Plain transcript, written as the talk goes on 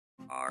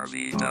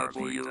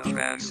RBW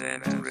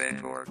Transcend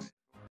Records.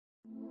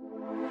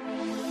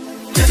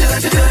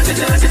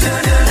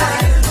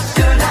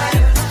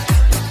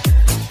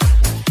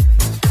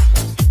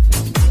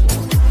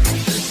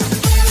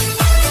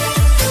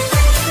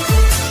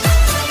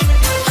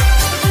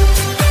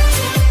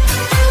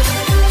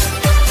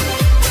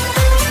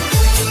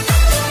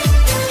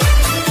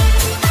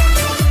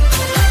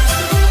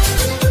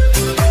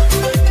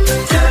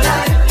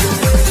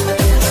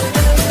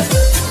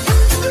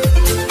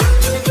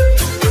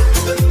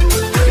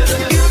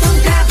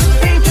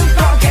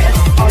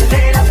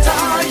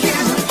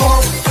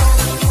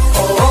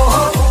 Oh,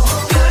 oh, oh.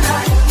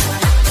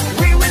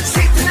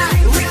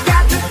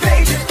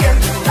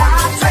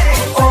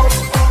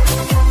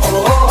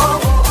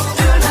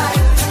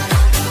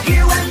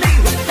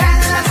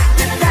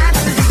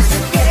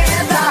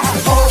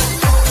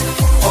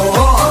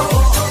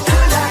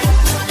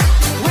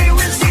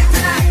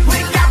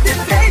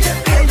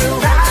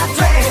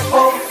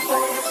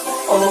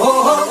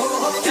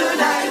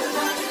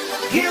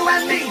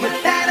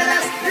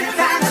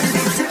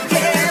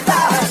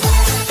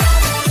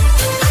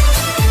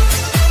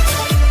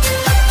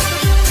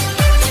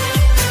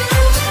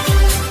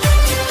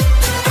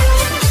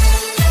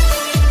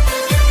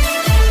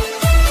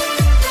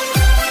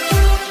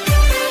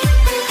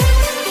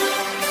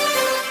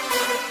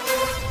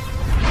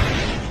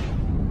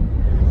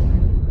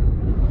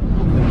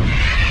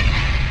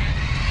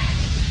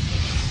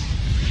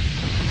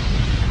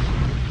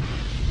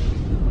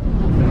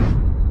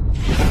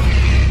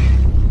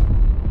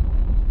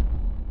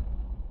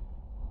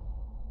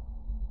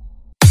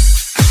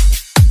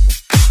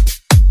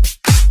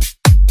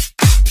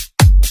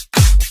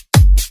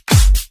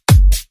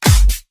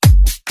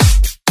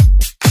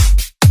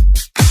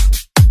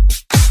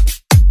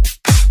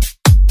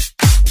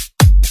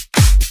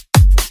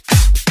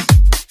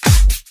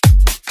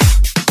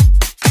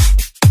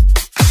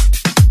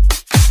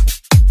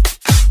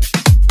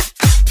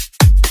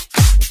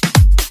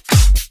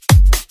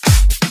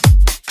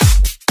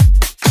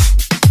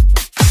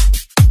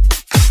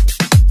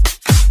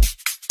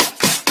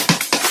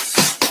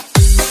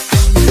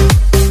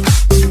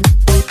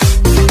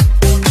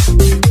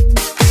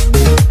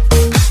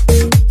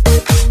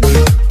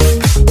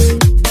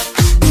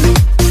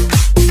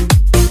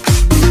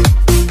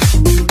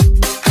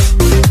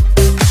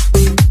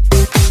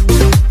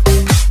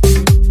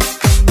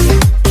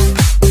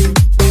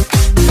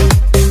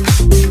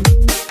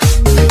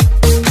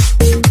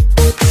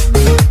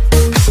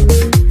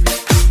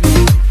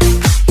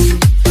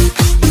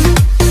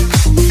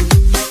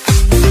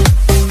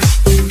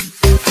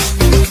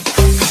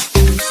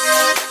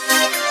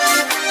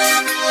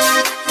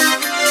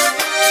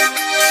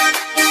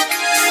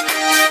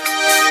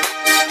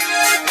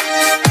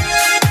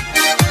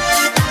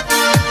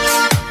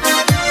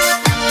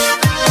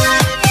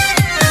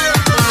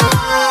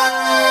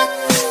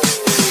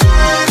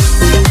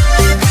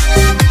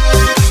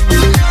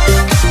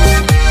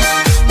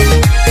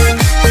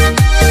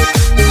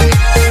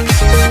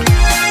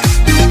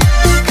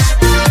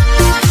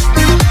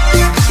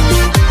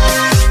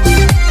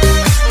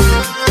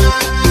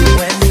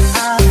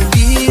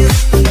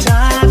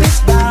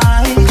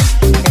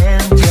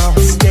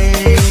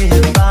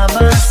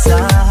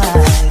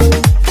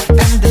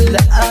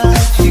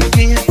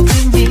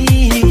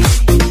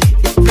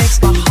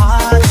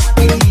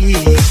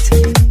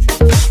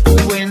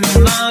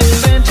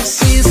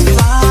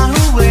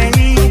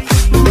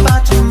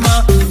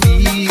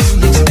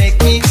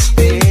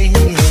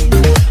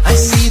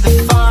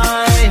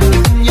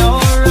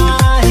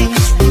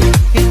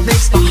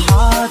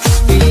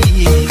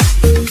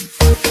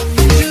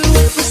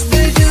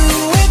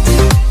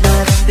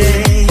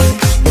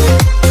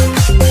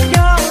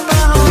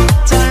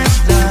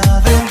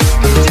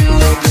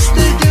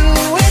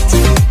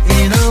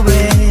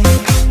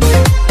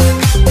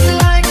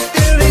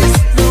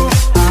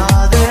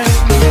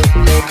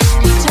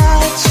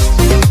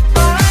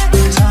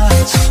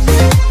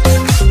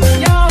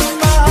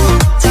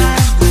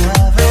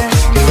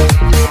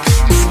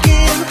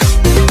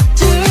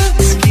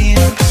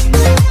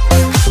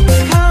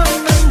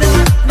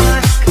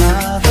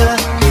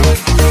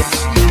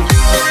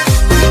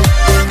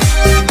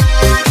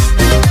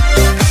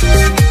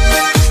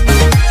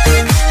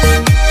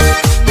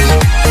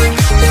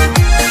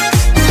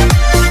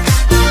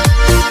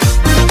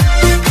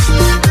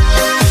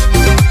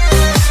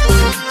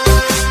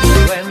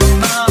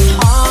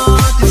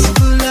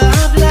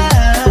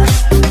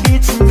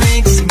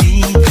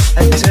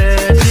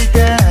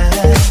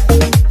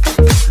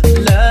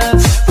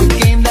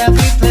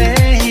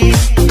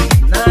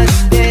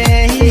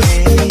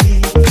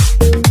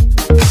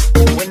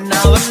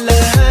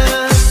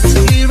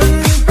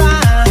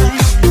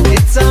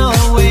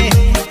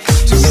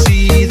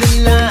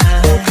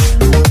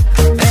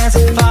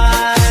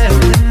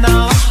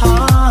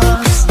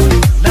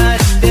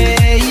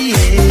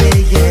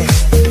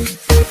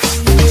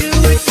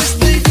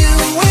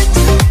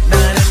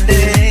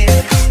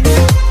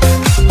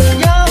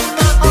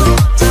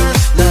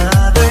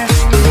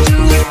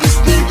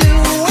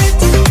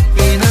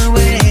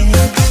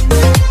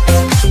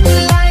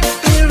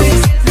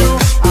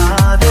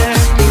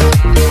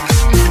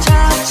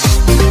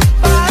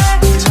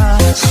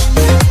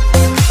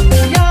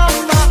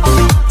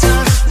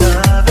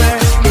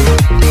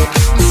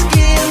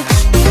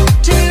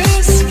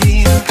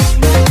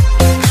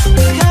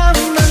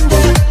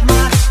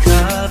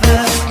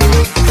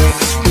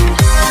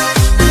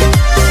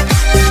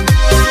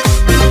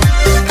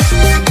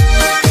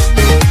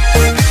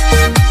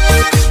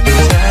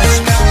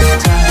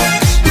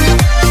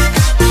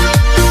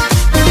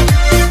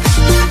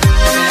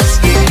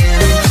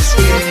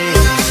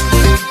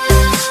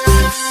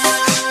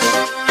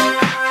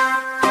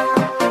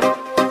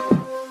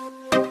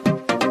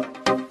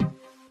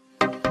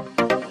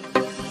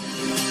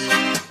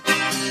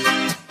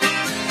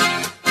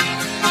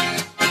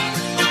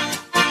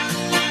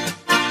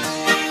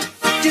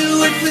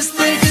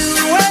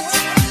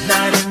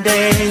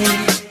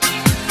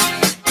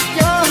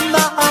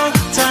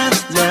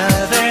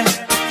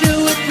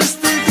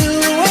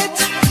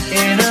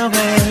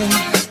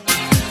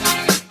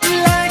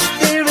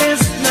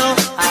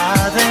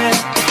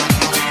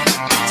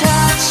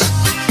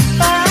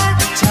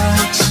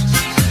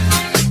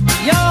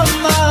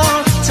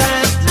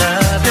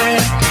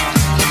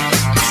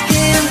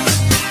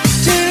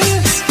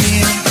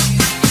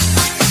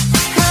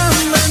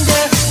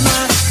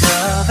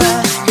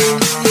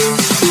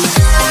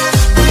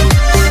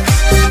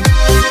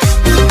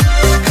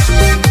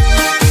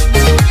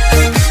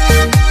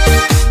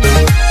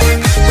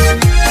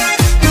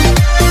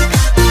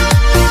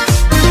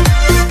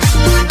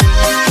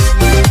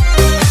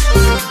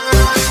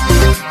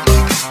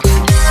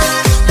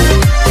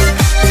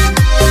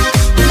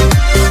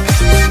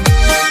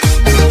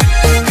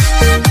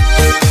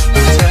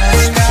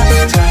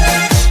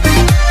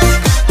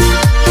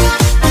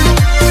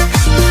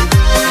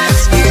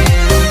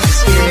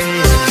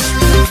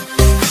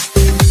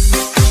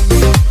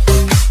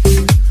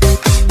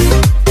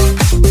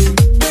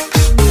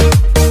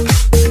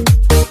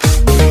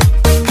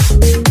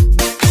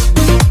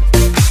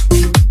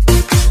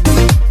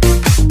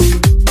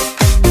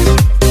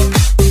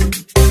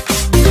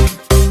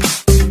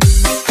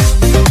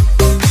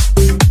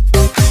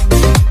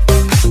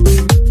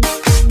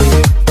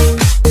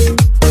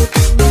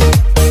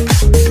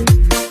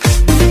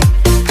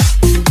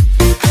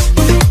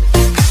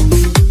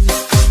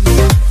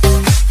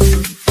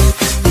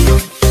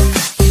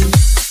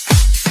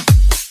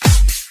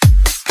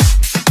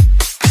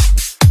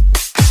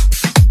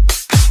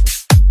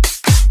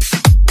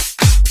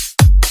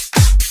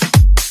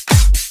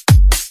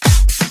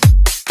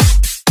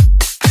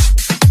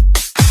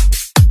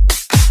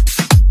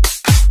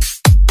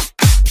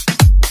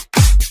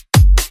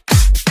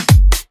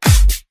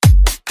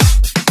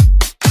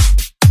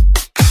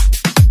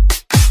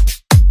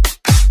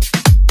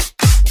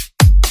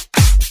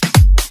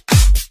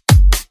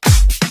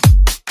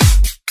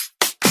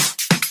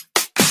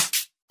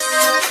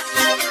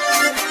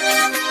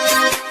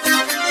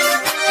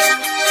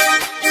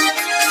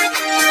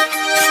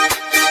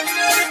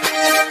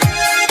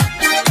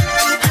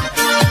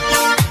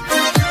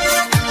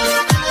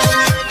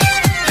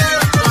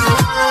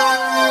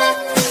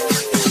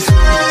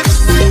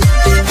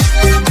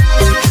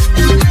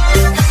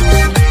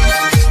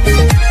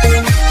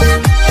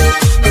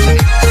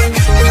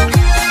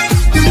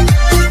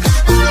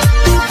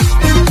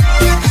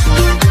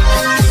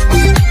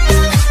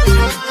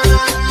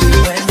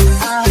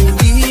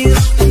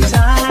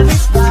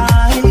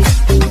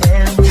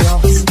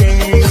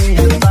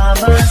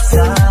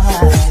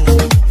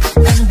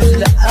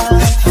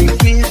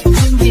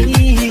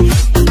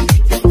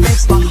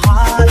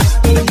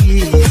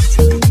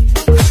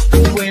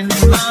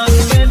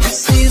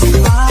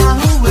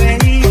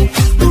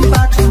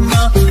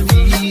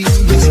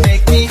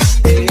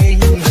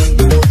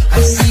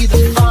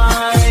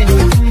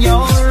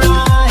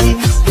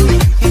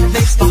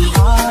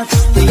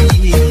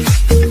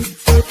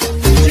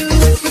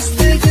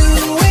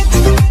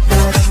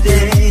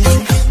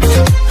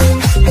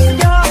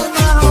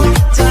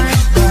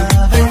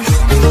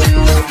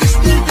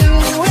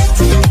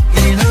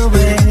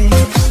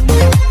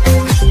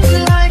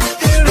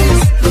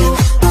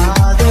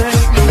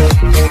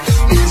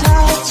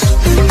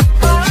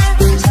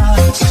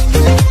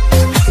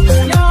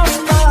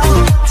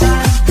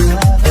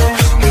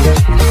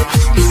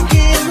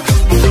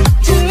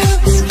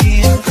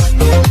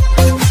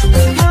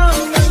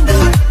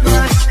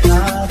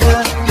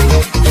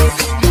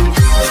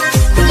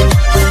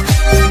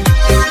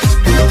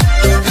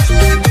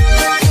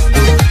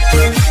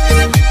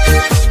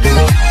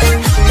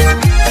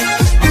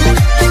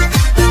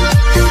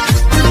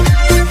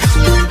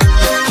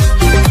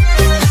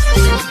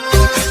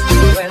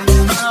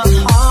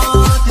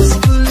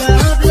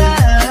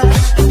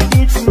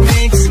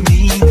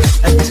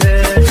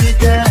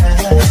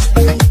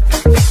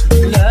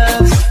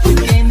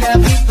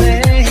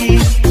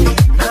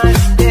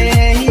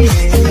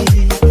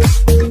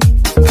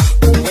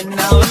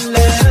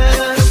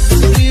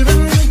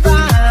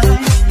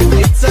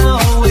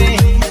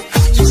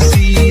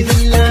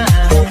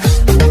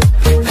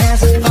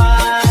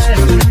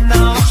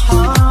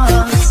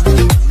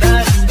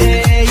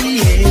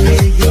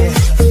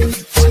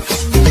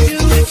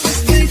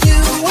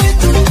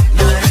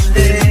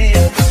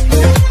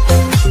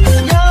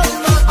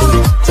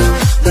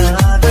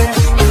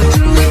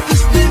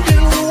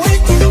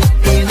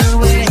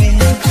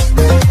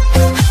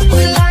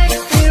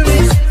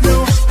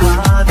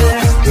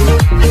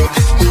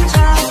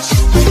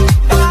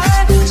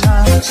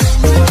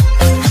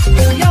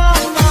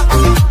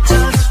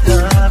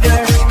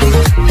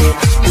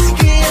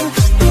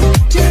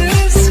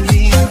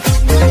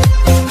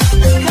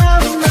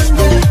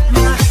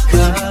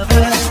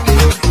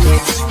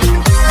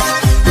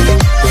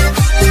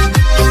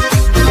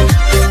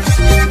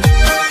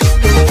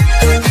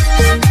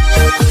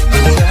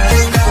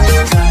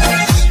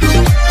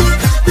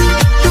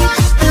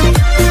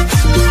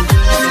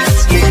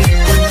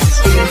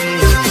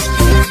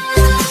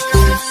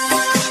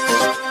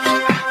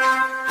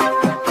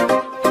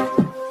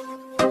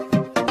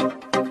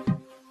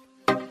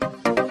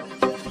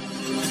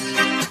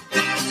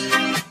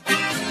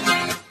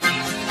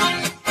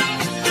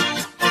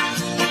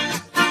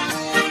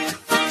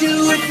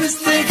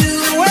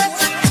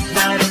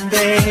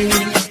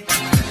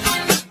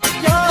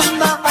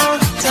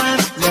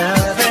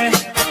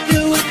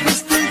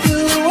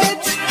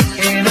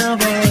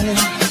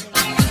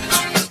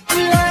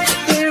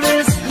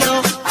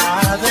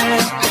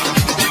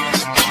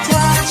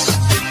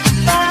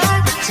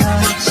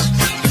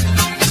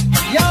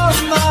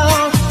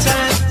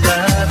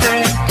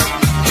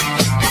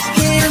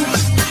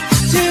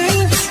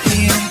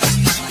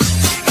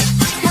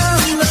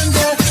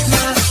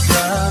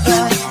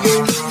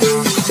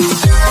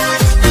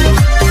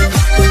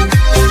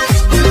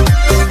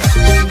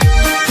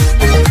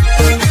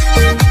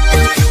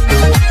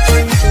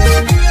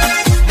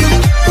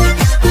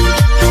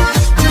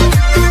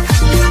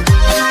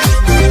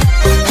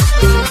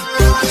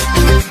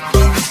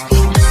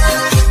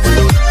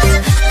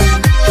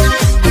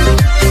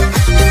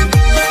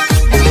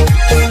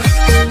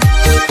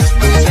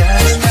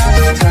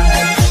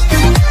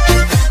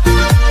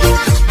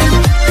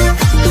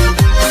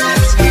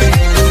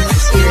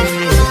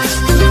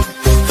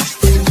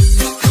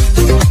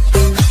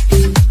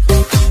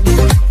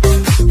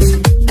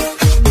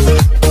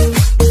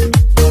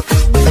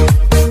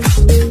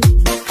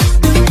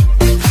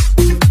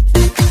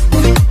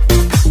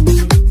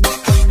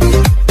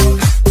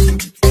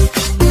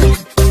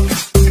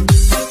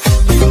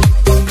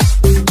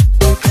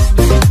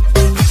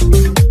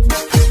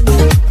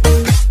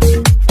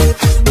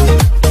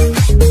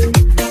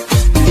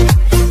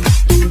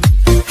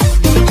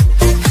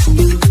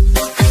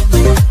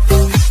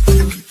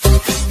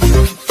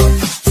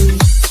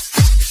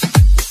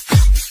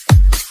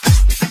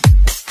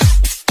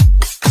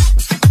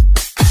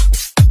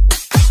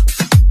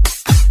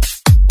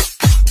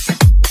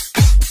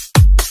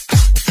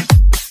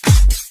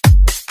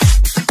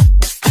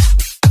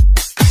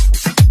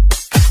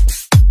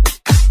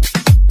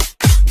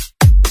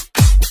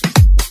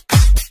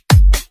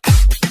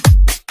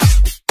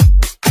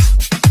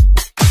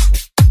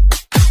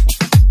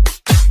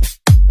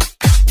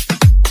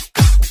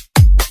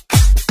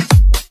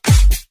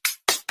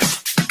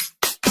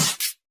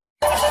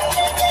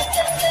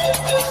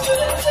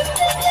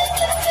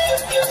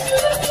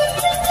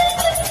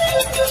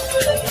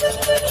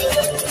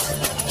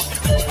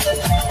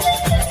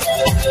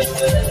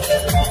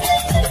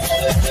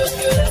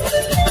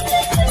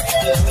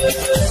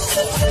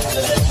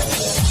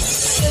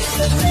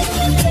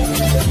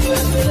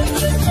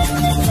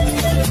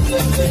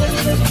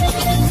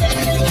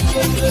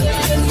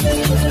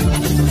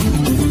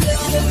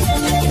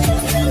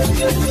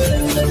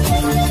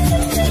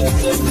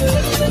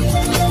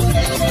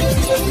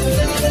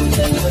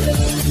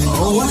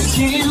 Oh, I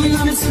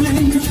cannot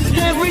explain.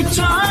 Every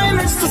time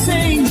it's the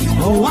same.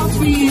 Oh, I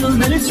feel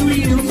that it's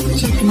real.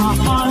 Take my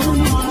heart.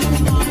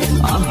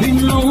 I've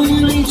been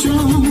lonely too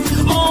long.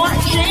 Oh, I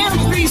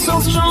can't be so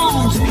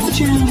strong. Take the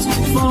chance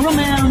for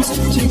romance.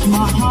 Take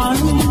my heart.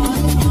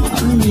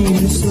 I need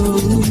you so.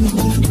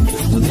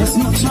 There's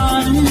no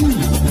time.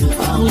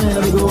 I'll let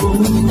it go.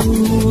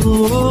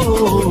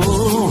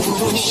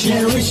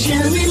 Sherry,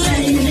 Sherry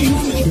lady,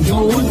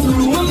 going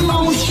through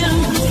emotion.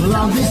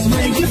 Love is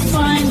where you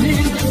find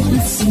it.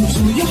 Listen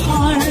to your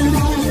heart.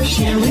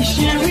 Sherry,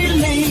 Sherry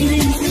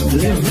lady,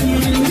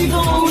 living in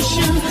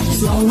devotion.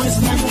 It's always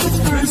like the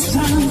first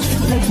time.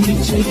 Let me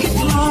take it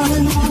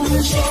hard.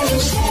 Sherry,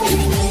 Sherry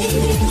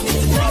lady,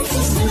 life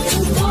is not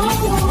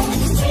tomorrow.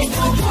 Take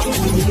my heart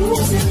and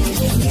use it.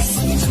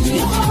 Listen to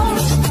your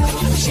heart.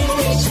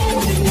 Sherry,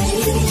 Sherry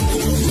lady,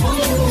 know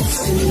you want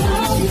to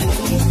love you.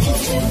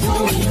 If you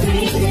don't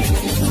agree,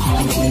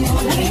 I'll be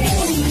your lady.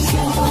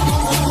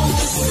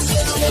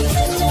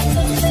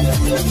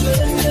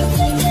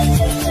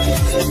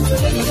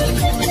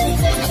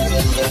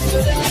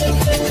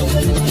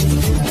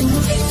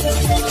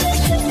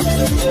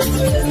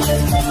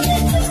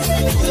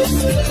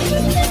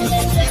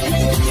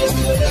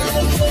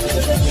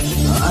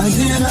 I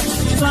get up,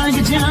 I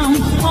get down,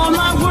 all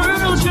my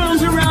world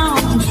turns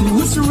around.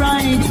 Who's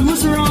right,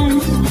 who's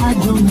wrong, I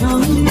don't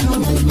know.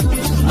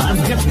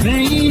 I've got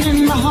pain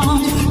in my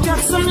heart, got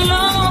some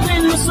love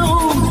in my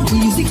soul.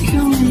 Easy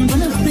come,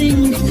 but I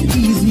think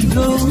easy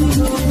go.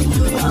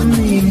 I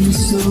need you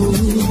so.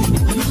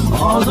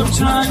 All the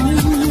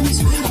times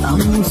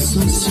I'm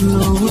so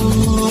slow.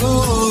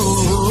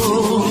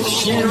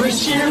 Sherry,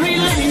 Sherry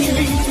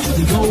lady,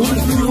 going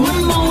through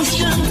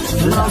emotion.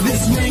 Love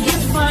is where you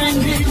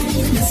find it.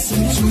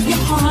 Listen to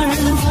your heart.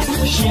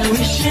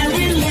 Sherry,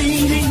 Sherry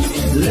lady,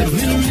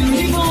 living in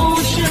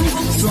devotion.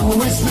 It's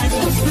always like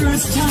the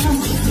first time.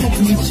 Let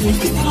me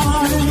take it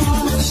hard.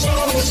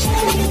 Sherry,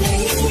 Sherry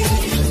lady,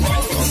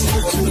 life is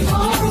not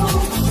tomorrow.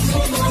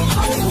 Take my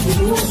heart and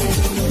lose it.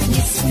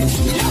 Listen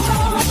to your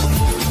heart.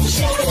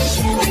 Sherry,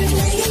 Sherry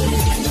lady,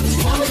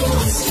 know you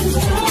want to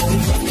love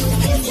you.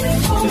 If you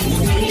call me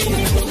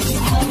baby,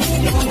 I'll be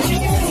your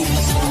lady.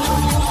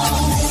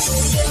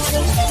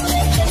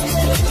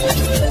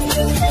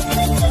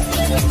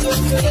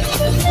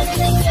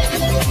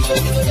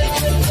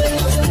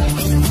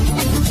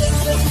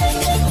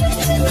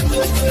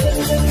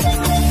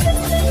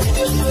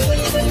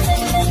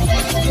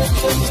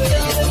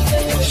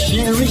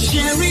 Sherry,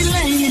 Sherry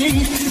lady,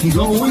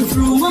 going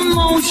through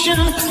emotion.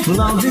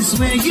 Love is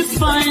where you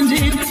find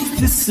it.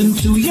 Listen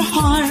to your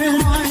heart.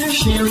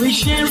 Sherry,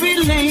 Sherry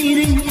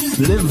lady,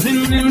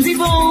 living in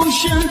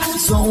devotion.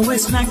 It's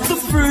always like the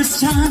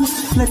first time.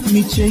 Let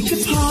me take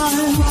it apart.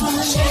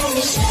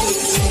 Sherry,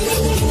 Sherry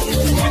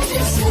lady, life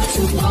is not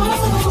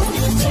tomorrow.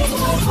 Take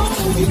my heart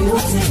and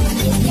use it.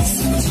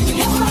 Listen to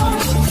your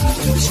heart.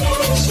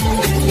 Sherry,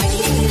 Sherry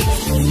lady,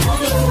 know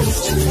you want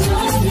to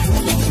love you.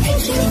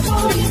 If you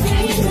want it,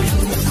 baby,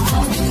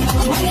 I'll be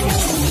always.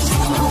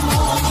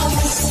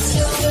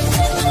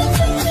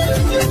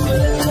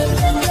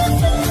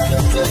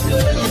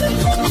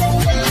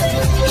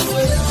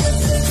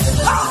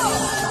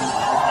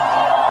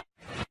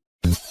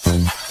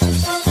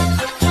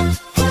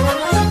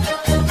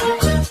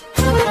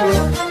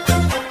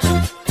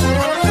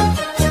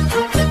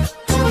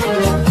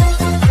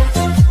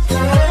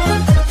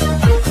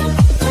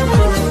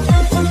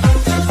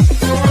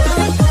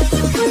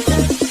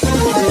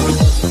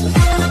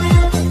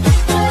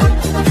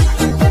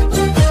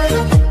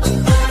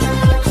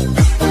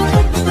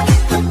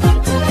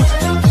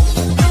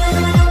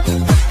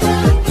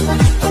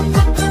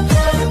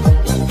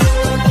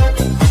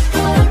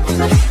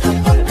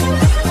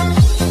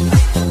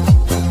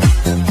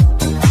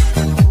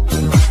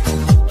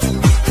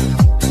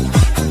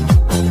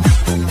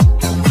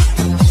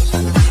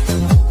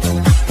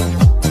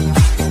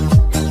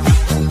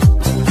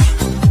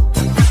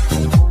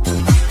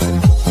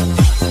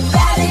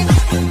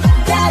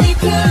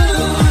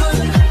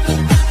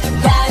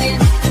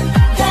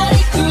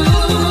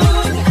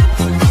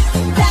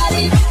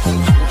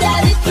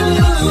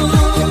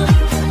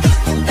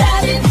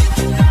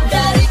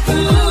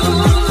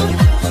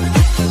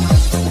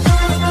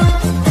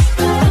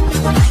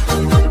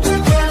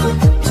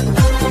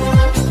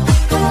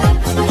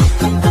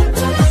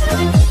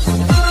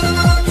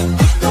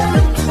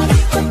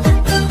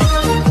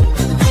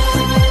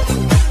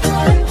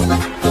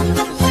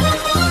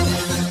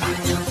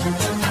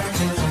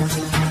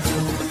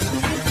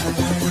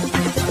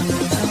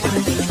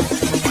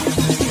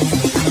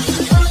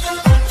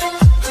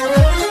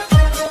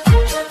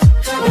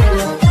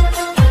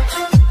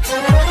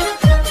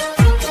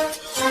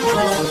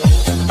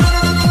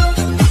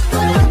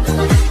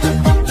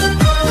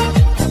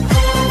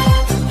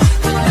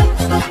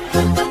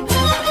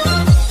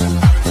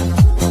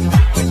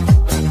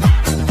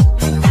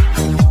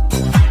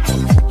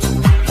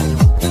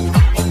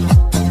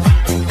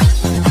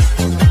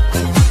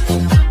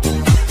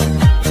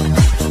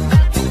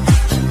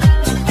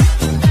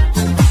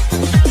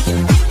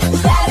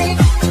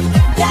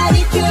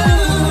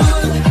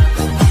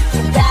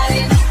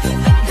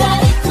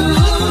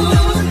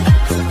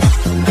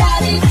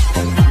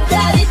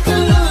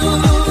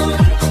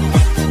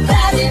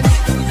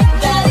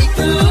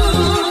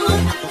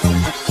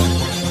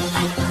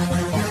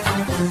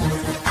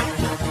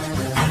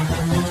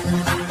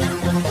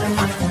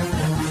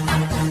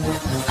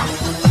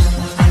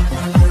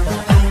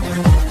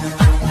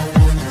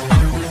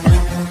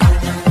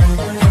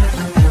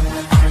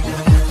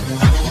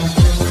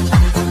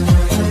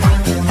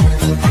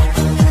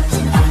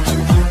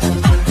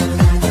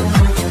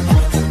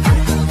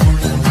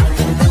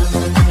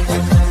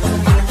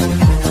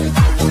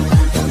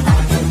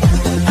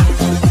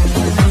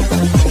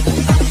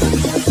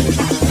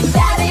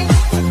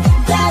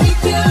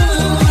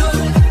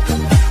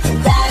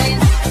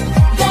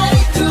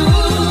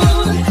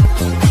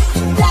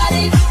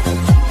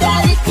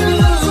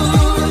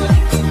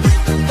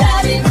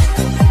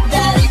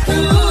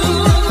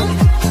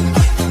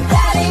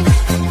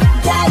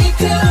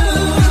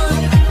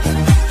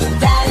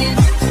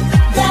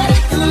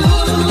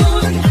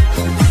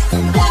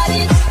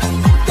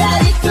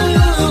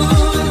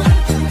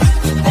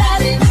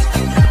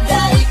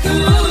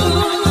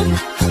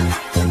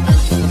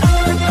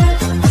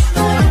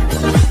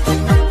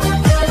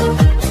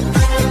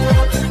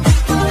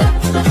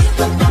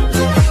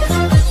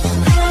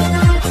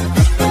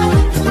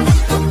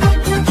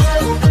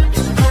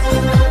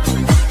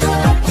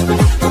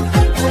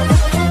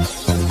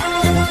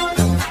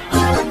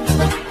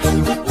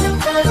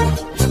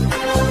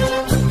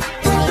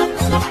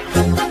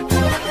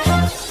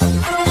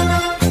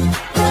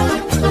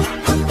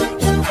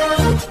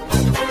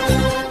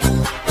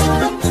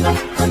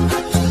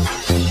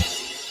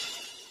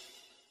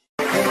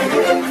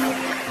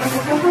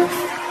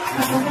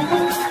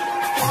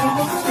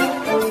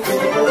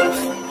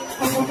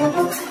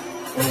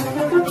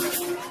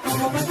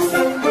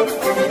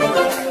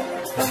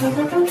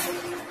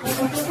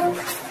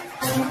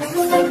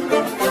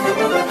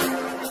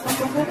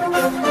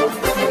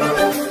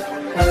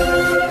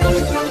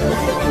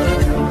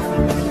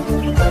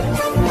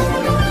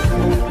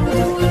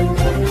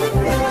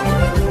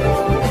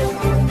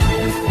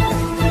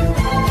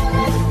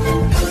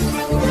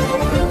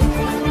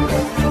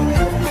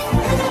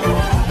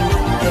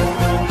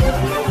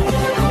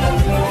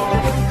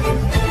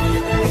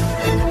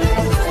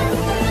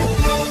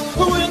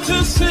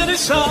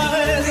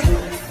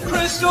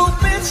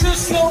 bits of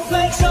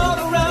snowflakes all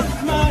around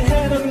my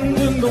head and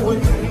in the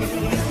wind.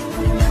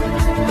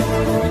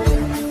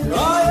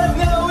 I had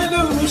no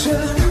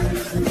illusion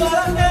that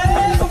I'd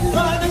never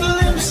find a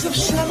glimpse of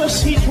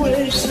summer's heat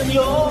waves in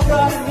your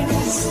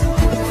eyes.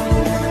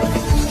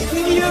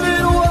 You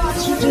did what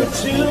you did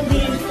to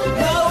me,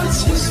 now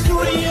it's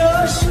history.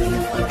 You're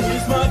sweet,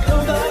 here's my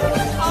comeback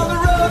on the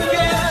road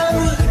again.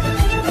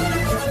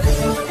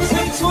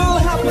 Things will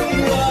happen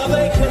while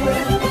they can.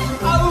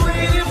 I'll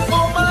wait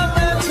for my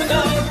man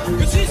tonight.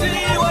 It's easy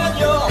when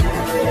you're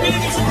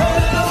big as a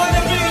pen, when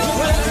you're big as a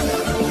pen.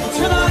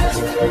 Tonight,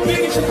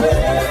 big as a pen,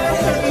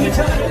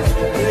 anytime,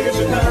 big as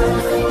a pen.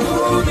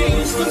 Ooh,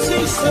 these can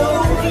see so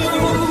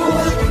blue.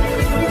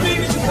 Big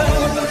as a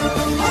pen,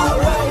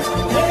 alright,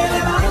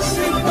 and I'll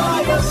sit by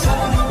your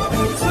side.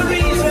 It's the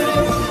reason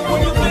when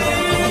you're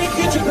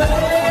big as a pen,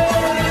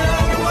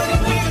 when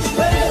you're big as a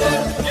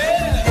pen, yeah.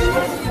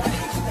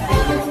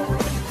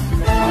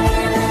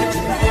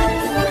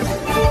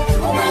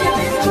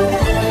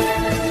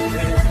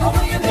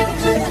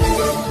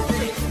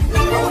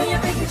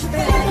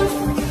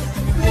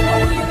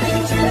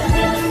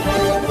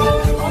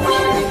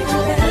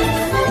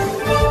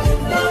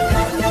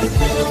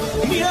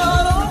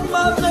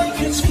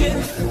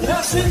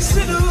 Passing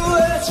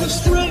silhouettes of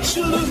strange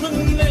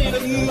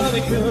illuminated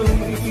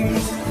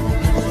mannequins.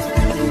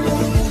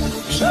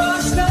 Shall I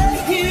stay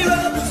here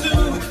at the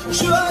zoo?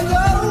 Shall I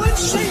go and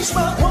change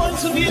my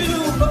point of view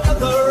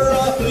forever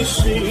roughly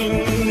seen?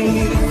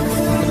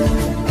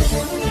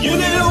 You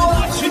knew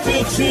what you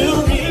did to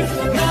me,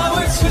 now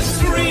it's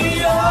history.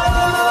 I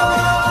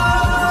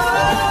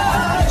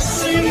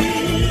see.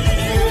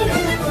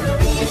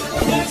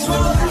 That's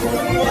what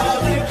happened while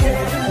they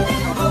came.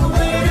 I'm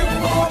waiting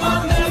for my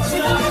next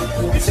night.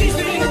 It's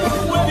easy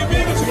when you're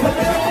big as a pen.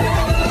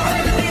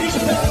 Big as a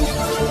pen.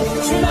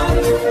 Tonight,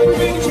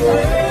 big as a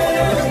pen.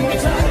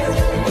 Anytime,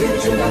 big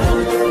as a pen.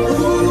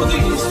 Ooh,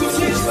 these two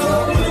seats so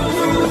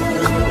blue.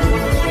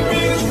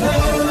 Big as a pen.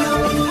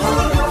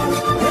 Alright,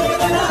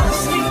 and I'll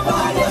sleep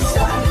by your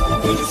side.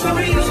 It's the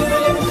reason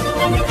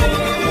when you're big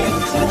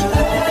as a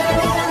pen.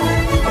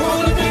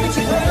 Oh, big as a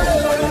pen.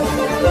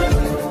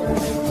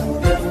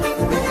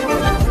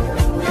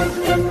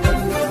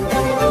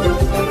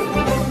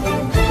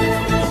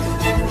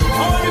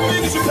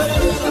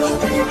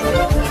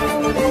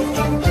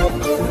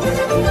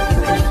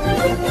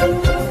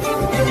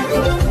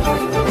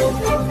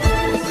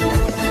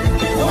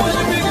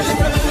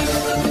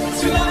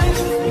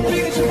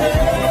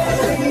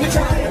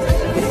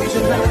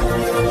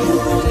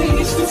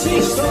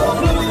 She's so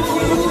blue.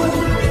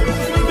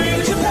 Big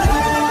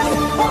Japan,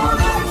 all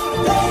night,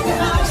 late and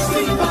I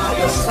sleep by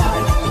your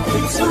side.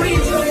 It's the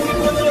reason when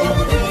you're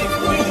big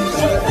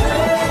Japan.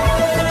 Big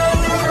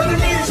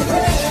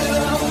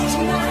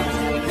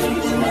Japan.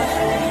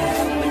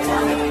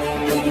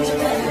 Big Japan, Big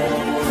Japan.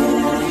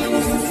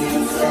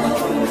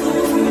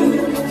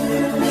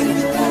 Big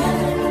Japan,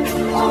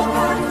 all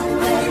night,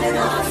 late and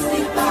I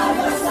sleep by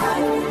your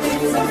side.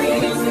 It's the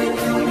reason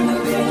when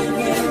you're big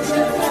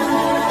Japan.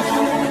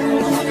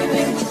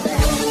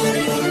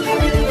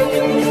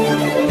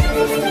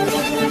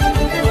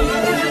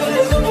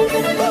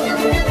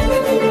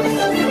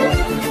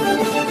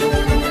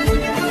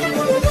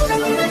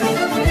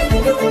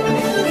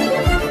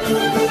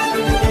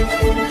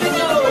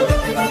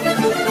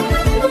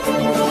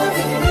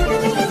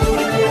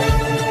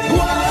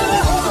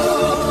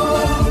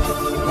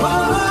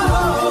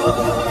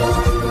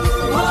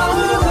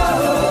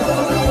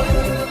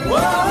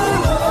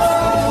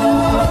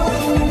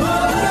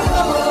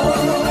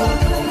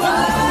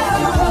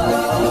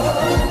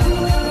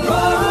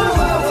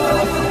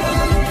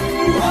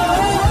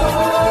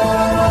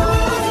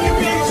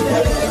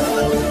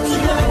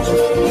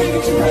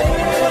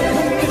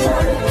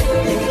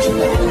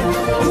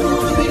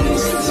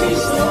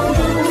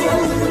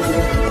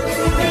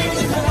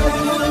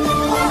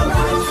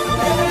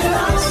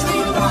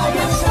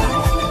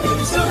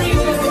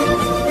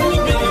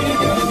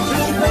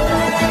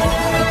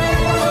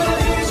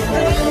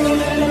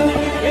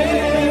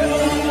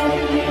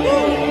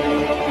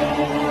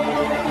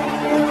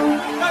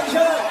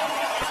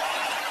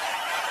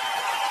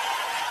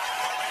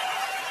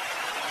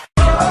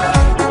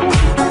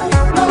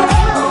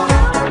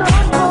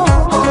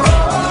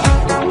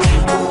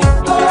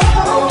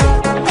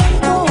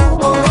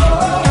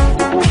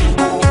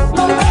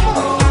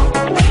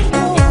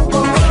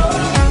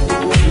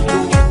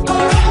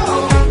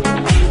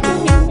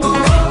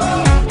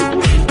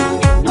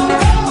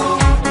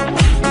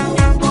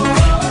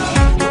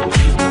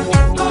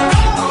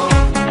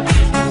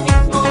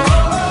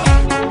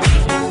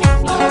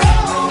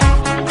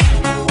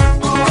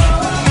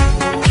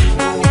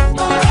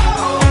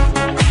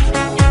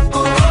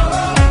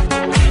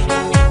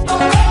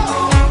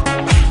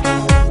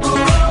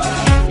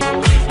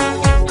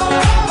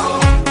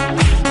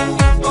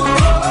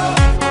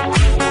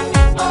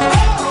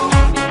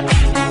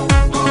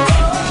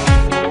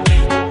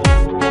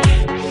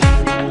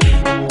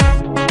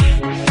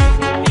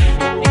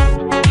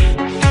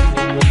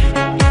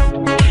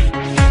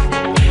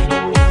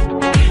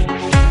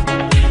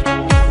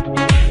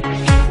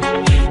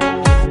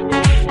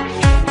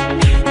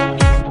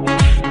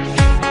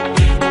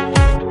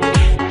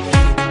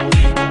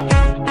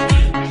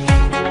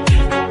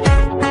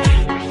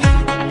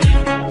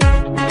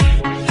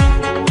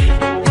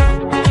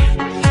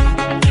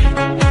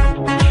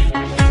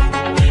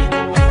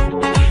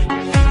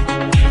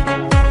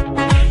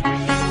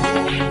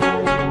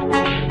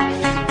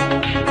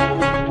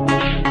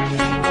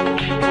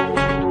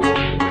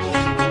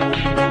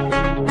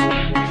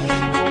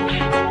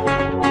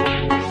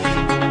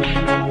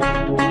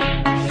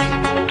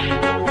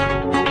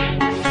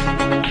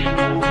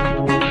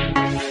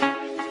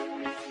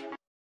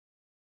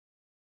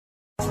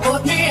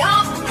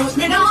 put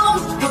me down,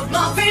 put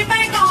my feet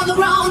back on the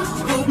ground,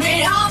 put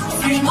me up,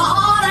 feel my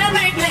heart and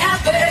make me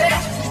happy.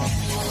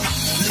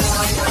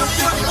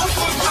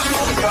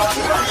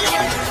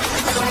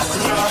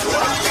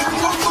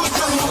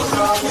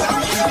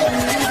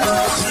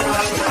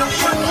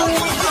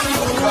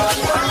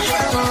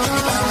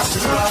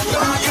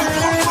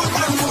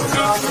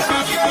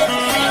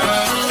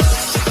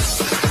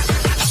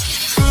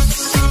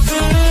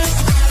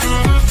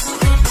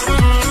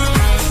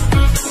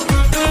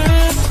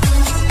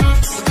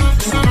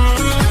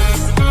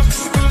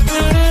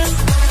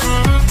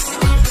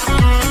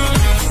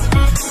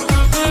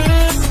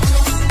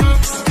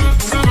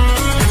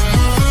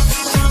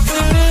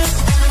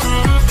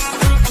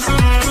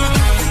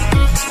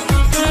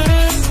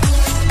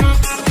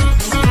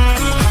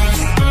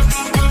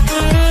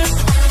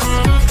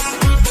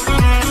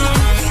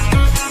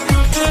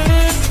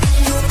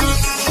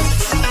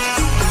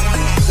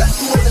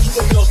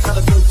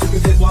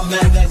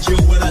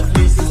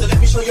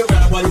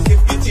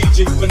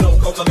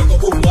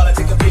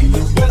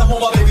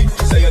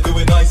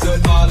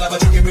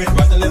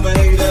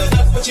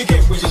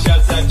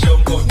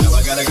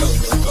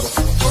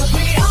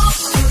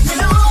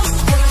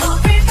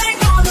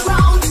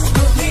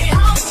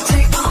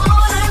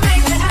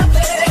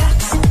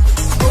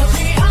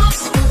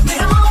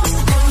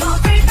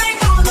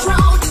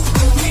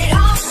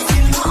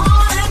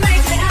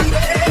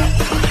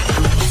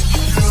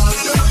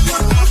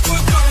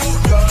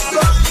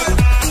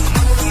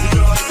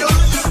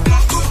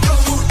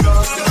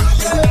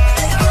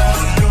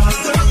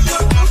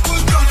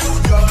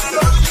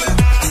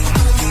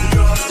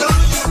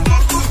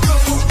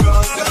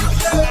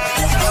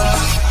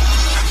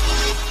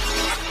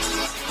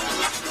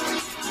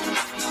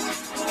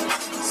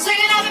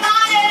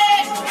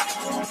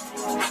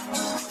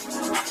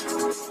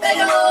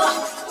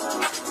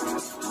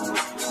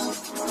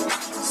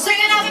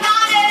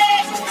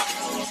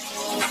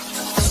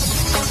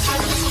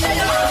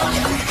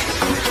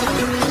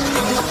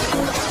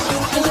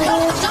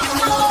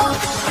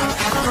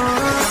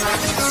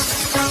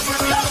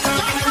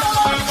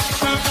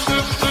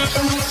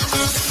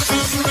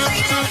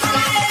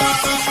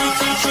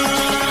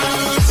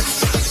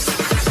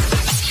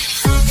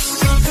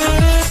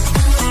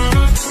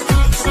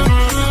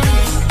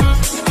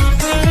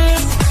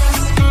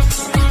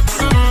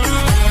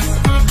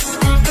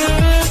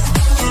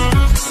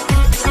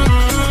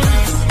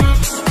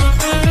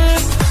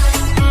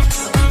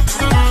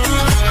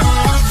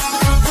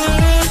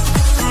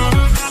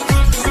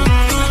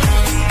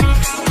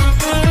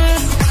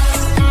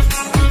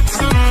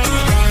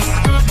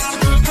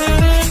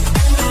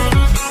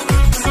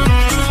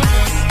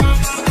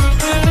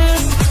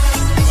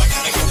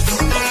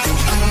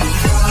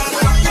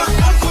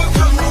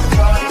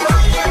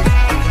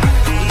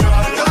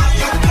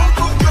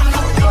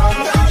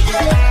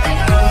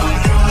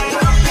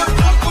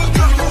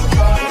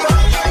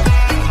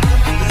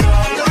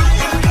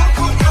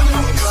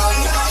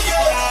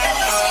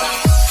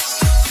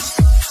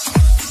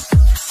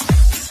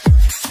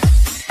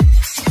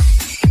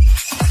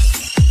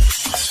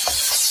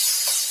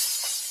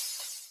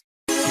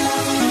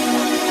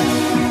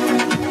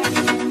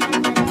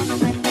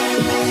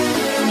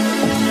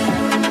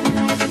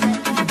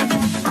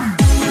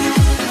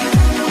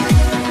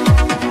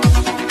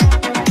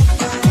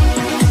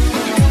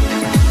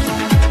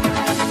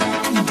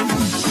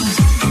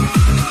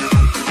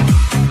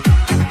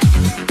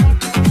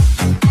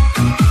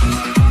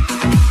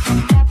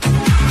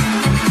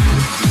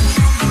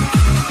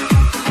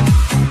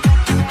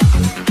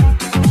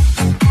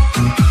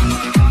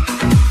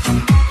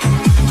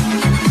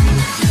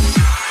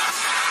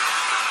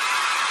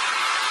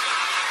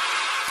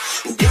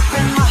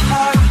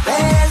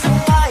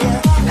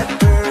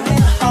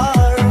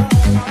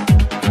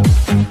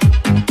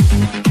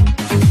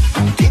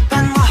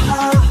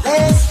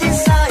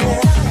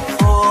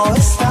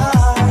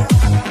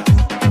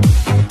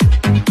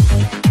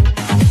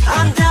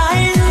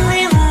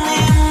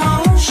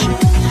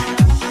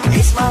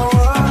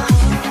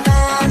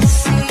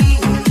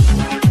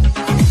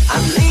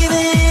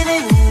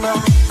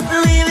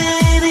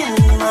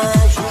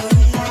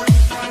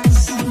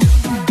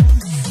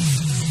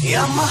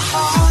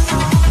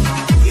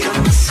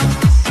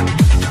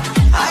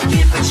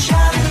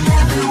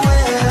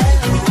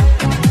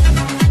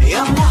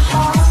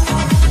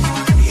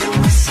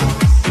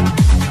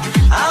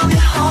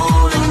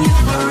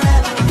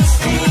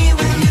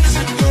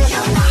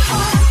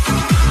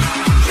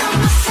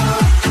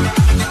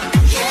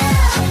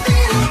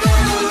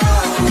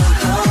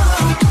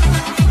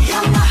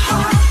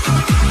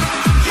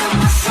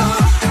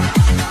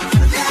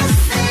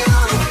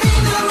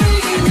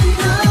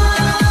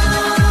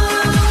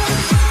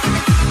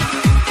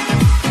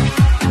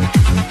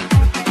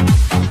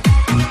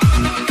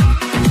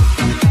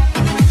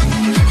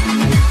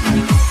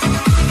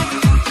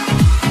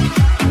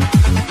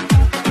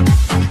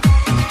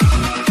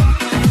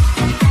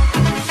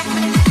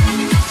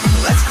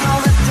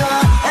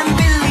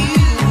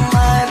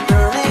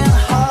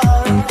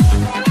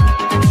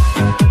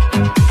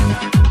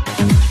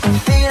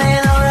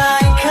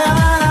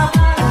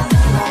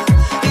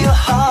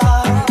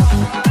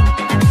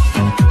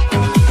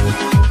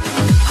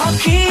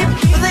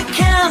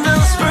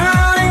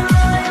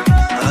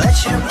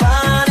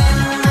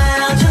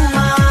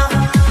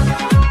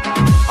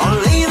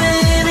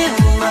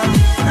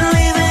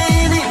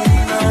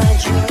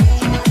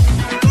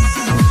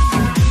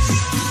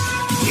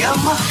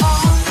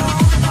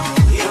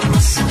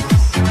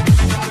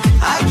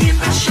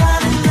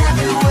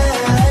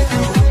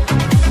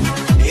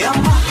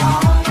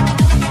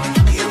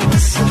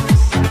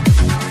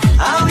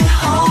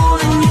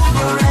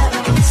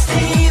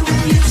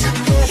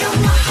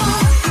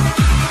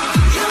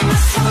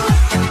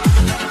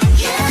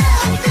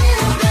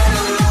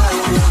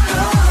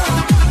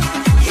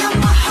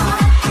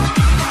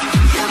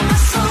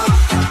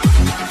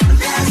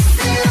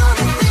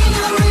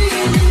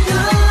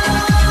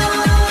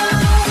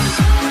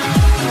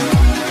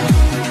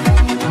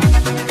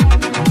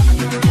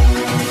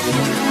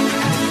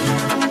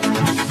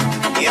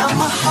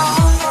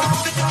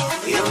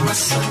 heart, you're my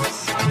soul.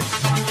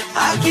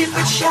 I keep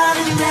it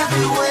shining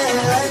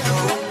everywhere I go.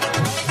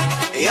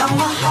 You're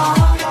my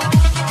heart,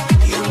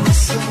 you're my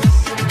soul.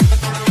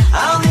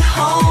 I'll be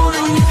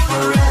holding you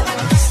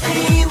forever,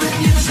 stay with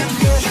you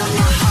together. You're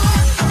my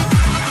heart,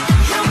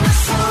 you're my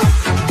soul.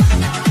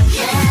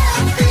 Yeah,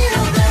 I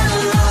feel that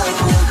love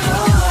will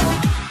grow.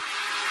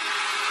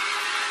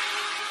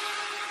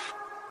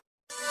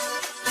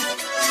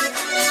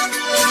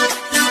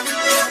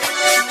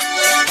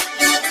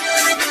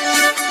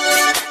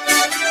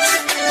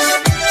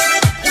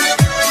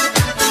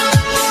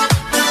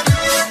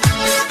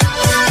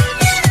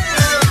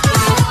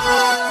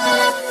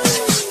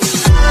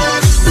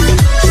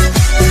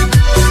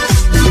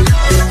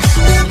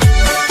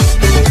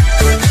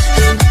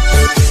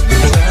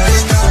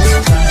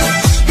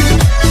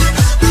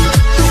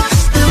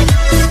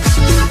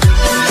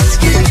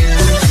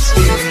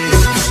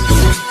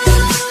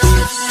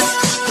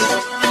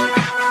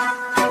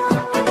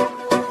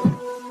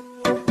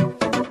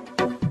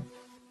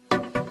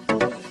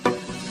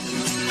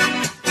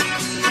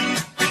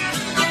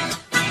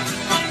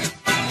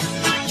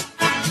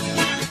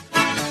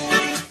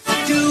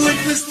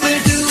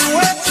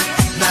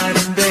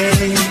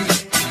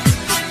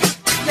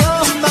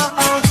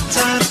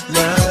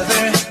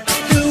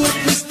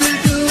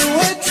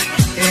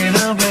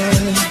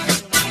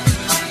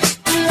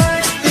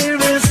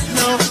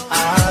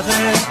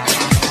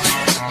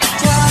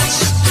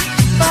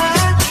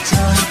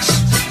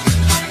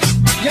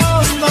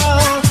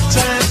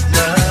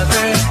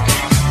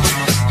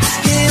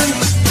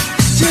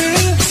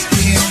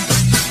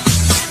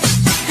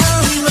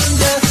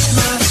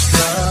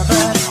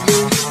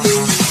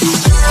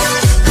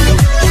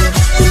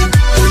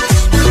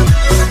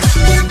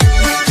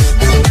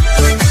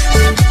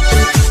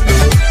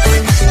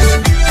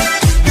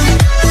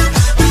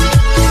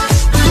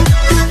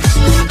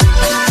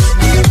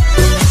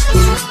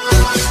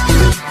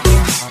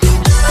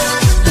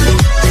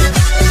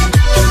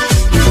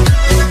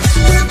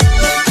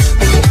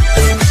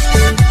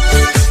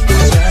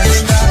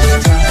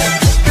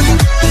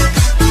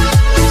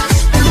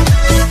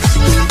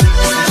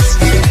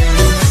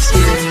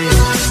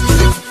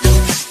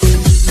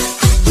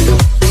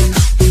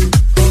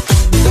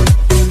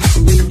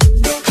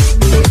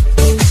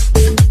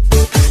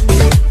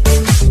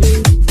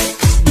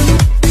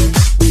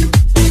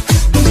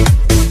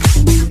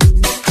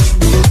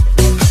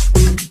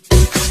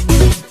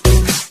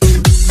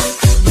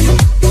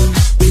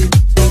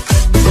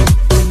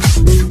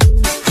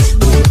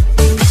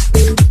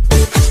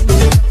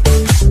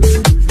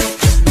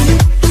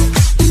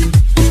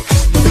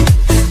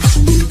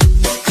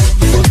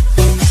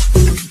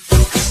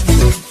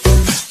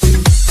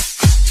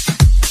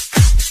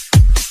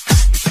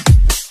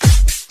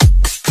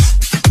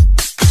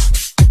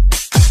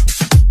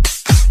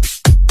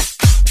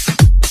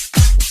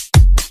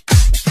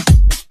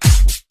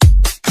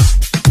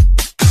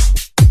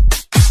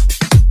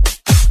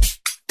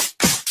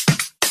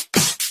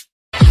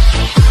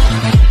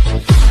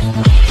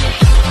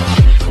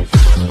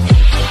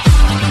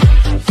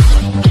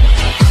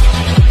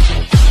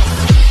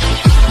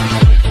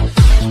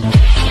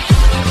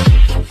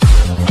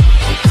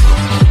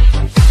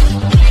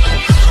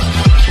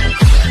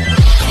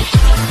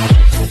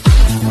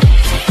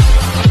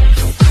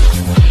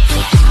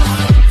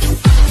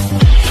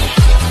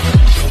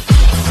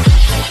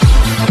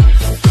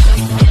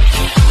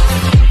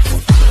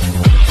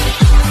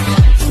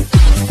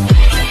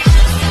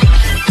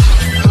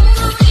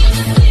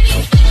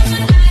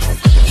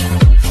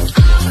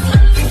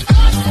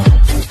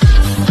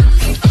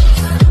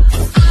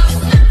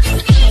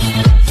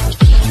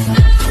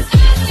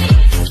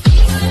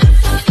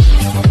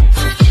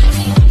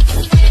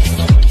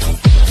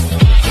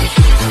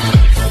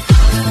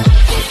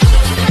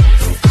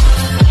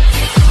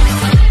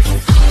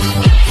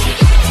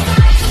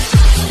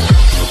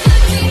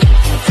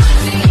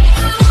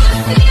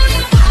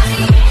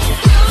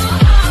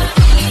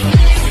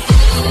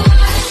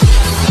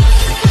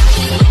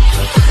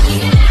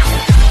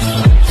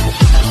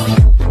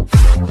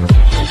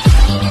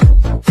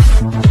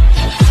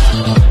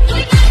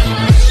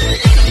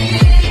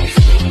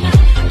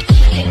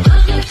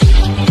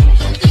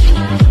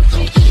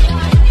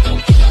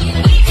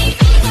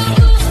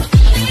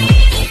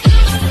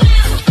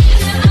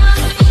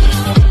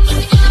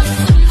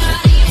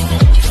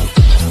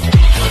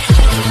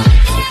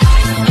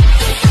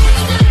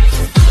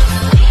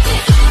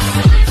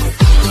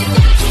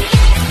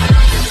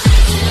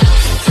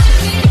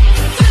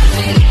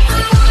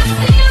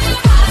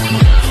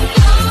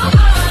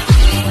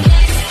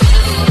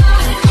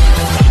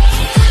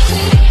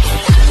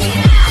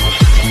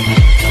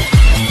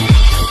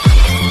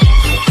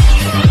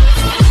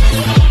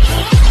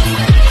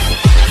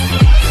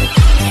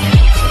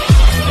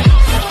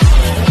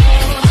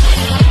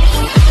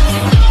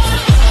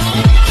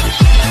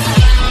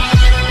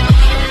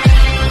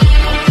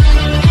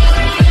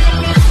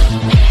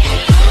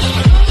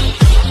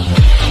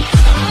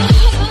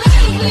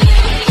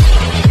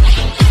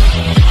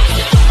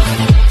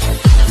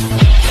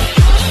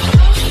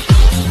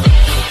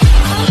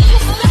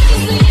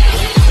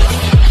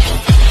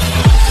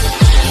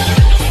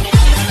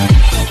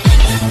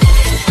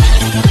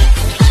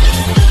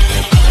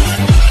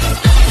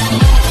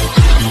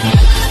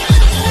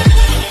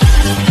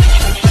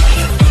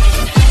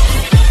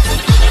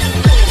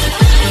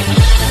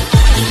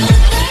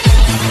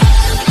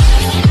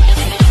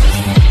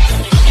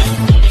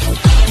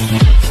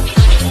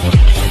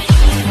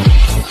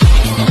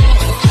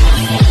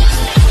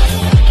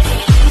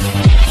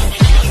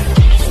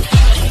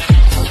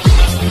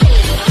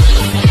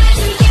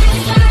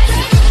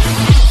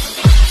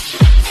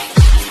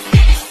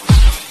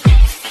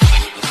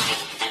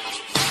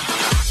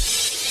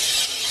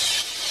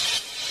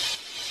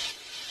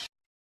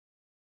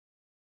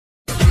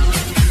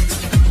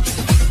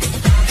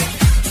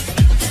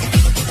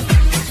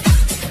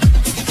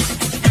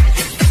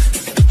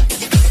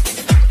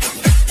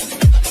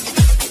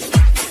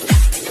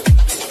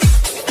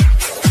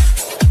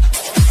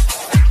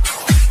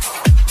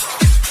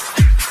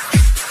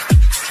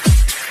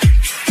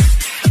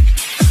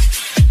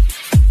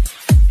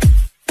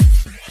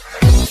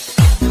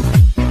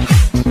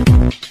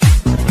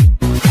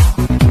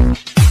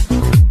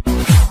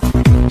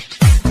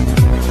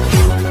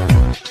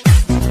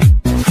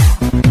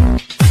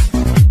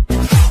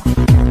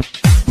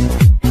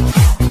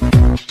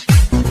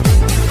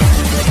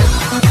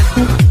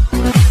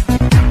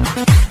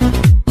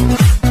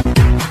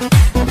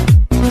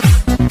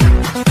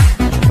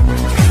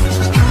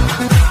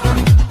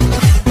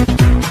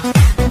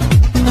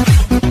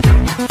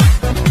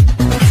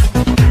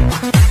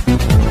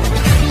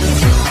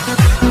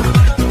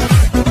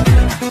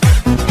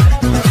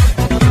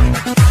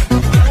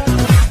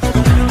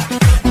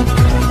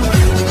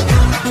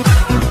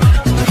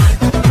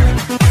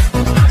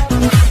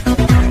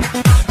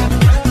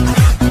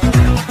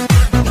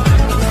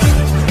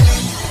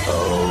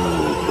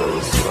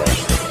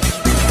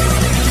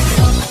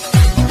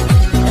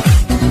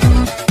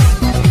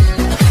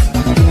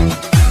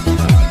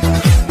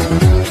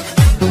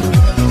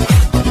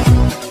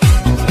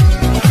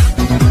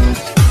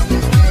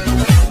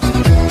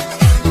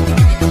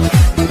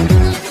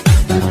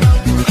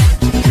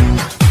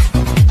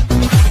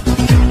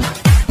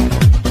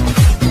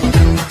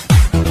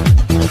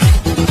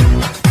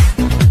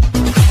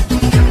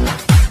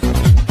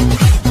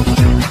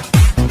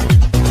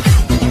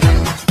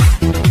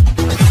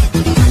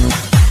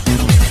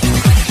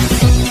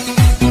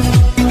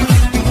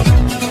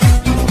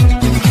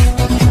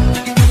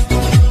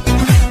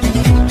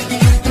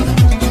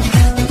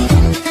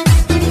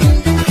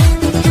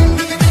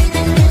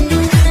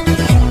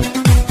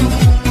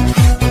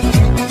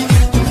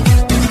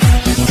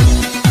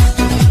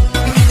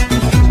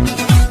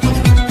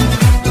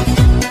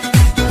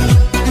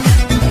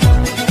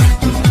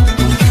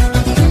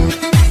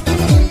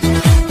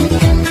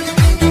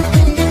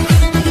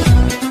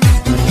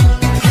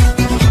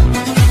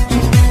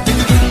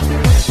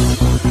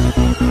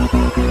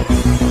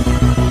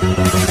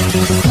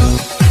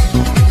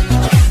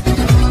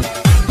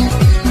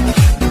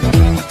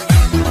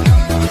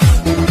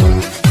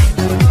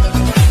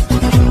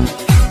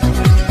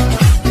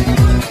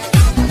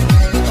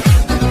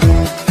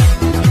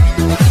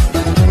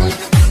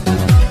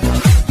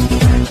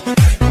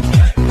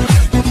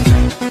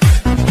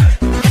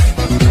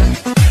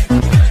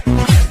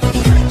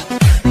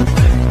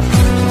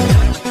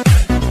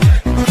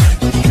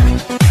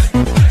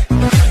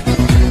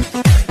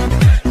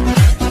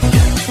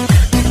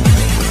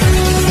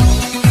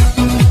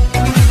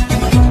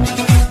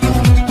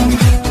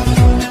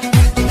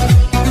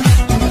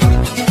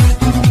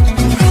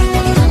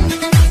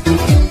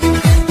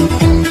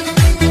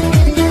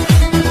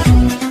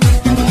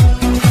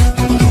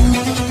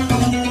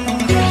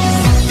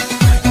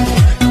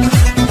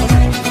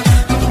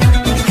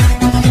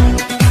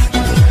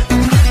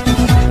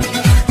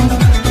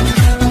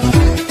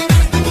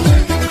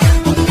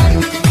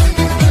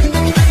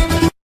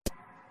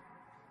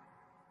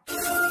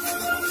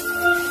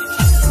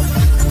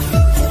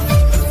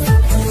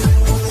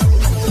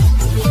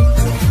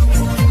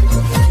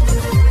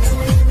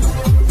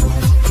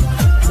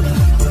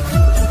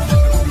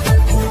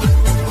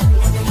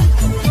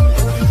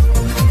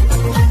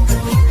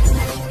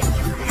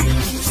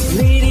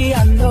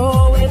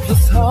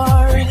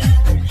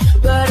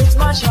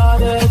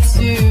 harder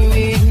to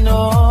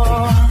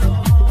ignore.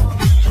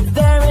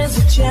 There is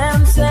a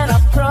chance and I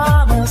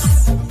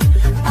promise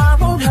I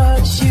won't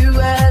hurt you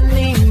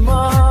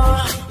anymore.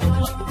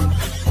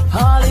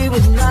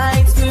 Hollywood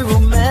nights, we're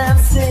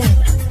romancing.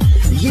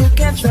 You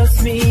can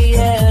trust me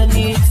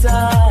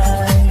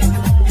anytime.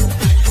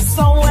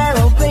 Somewhere,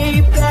 oh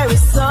babe, there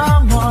is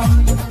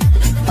someone.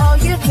 Oh,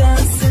 you're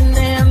dancing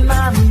in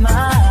my mind.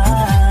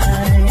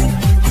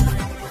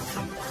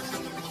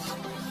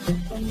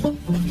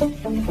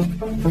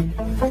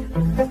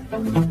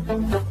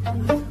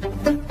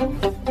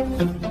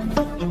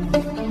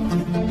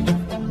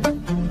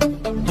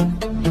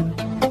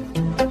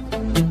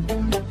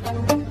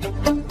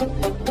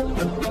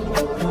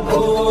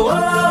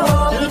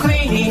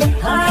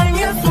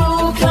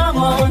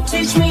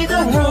 Teach me the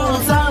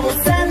rules, I will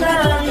send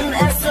an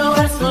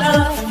SOS for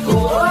love.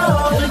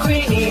 Oh, little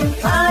Queenie,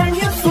 I'm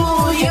your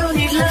fool. You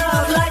need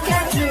love like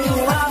I do.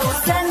 I will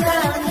send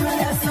an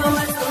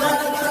SOS for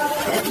love.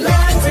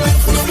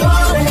 Atlantis is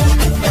calling,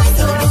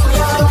 SOS for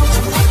love.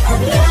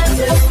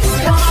 Atlantis is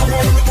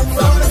calling,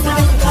 from the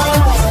south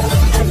pole.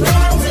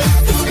 Atlantis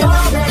is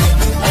calling,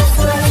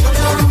 SOS for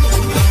love.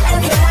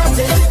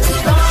 Atlantis is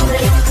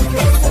calling,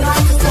 it's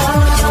not the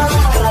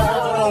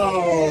love.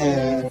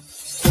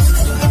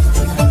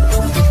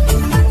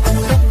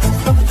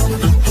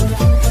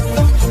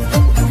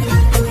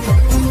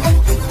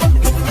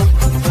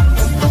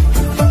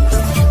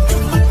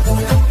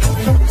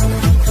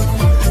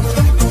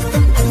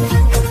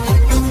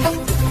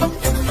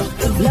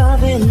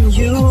 Loving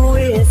you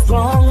is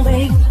wrong,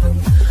 babe.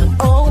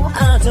 Oh,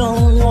 I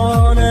don't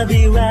wanna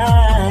be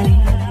right.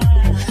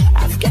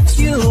 I've got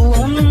you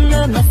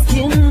under my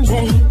skin,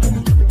 babe.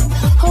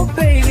 Oh,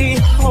 baby,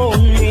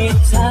 hold me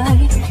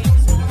tight.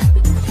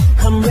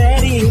 I'm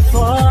ready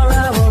for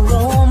our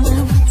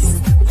romance.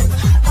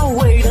 I'll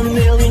wait a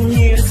million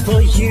years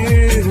for you.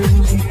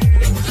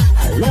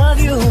 I love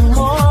you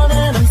more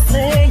than I'm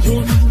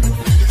saying.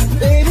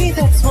 Baby,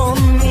 that's for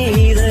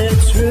me the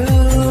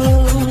truth.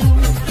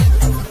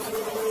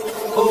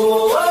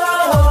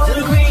 Oh,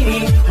 little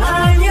Queenie,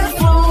 I'm your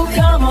fool.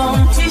 Come on,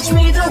 teach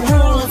me the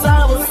rules.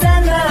 I will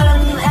send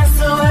an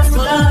SOS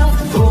for love.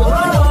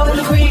 Oh,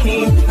 little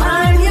Queenie,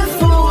 I'm your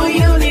fool.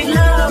 You need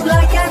love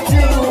like I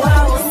do. I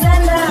will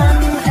send an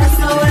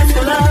SOS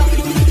for love.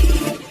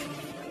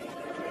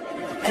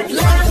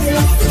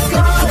 Atlantis is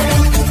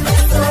calling,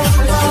 SOS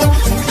for love.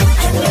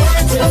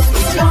 Atlantis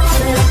is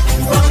calling,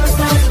 from the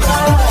south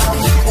pole.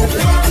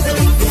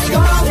 Atlantis is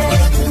calling,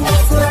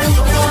 SOS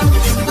for love.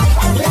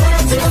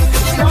 Atlantis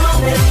is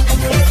calling.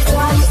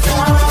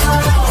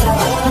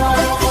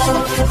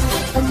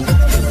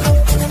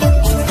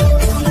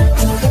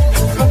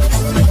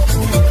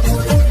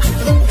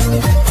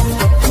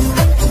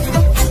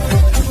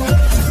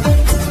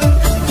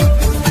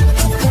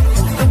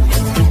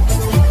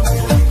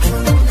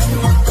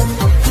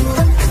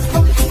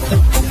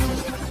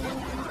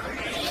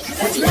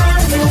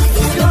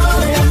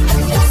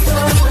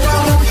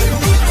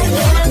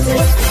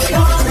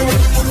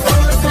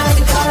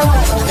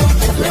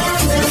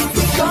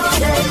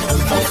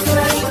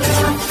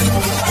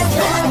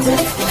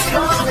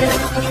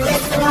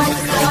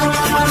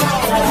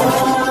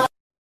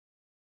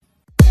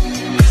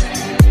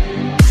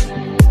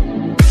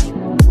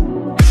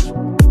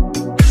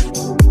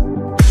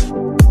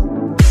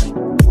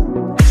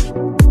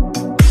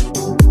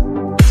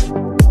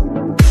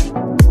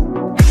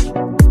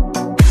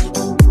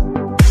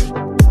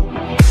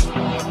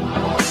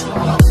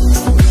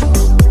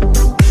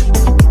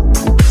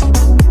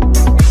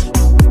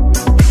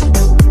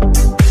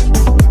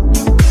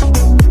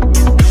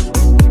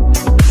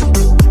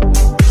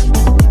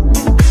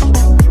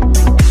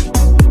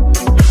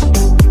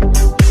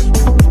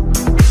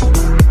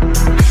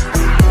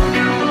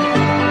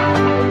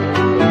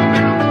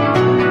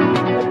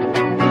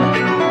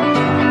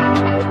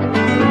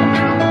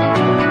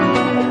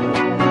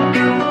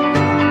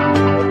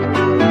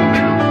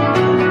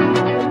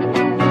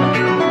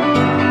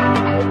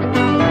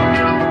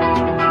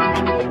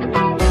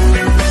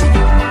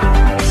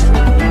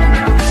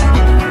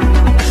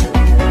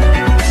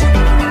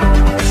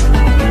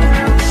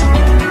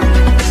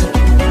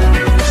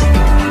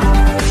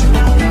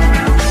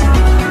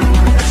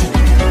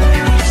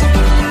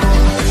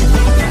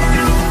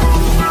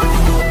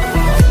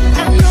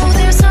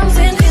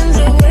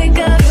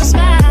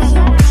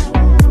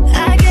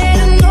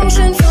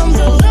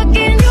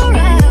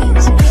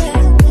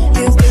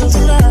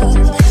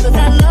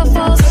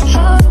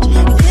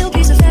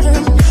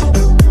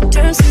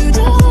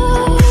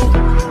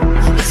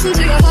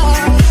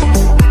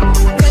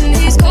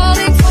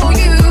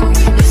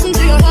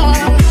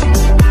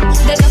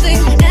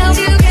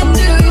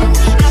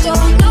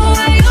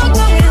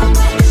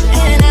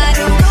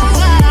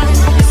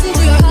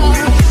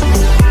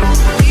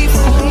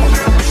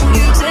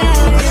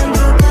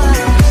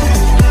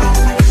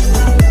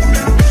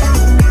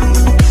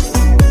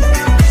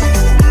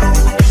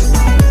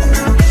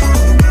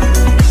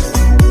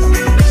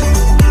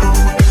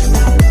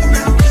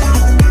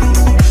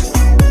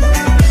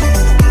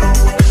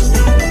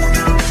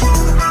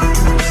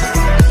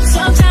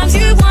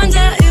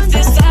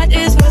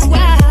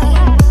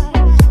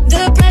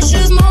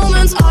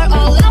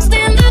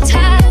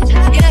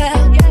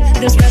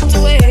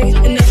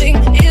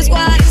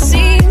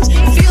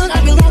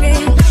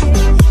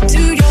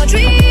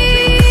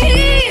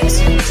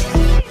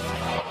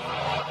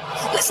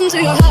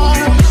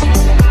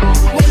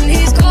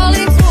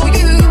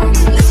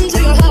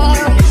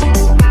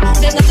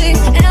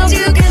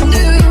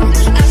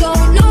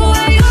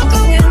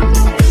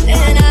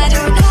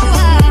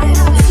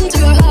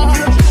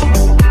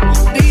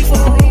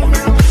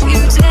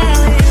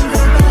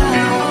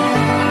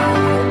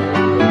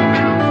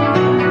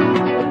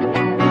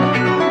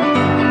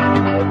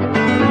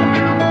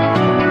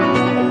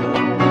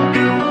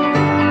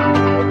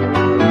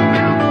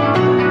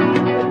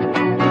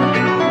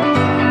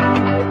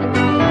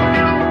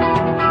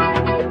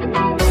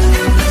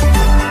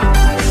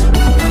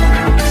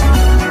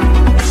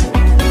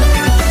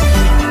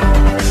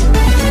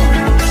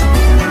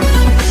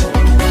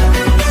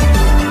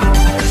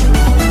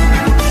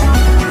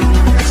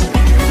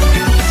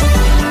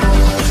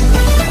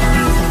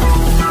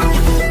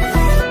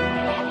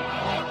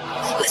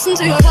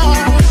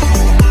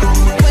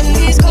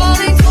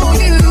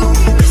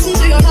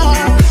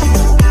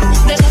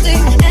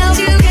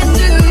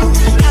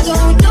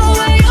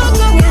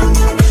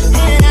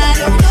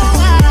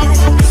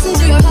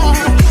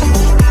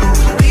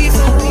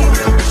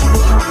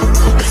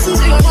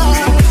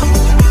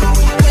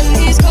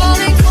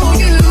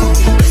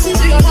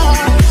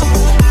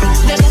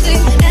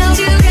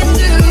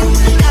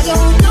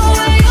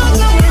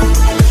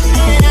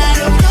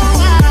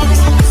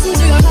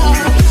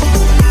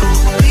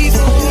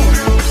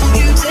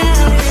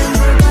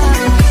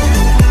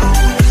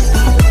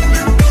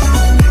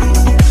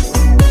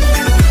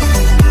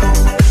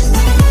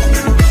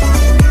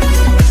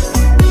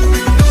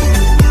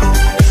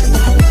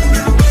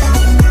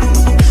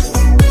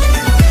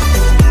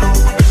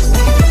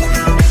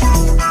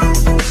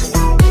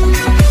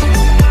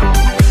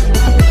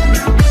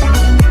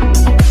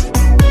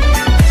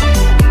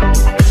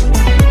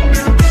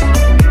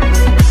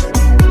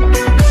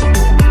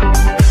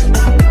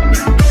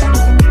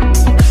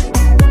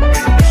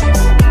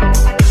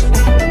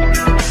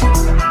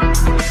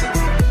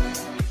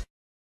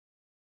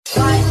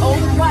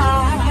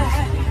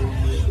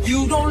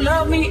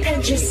 me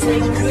and just say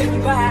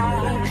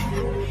goodbye.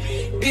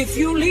 If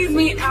you leave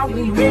me, I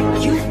will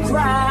make you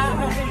cry.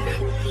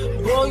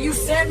 Boy, you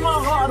set my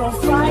heart on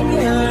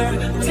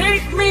fire.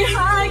 Take me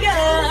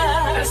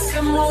higher.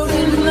 Say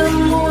morena,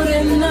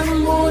 morena,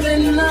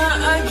 morena,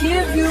 I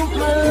give you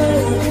my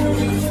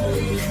love.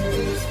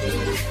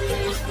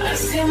 I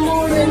say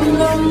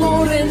morena,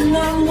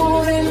 morena,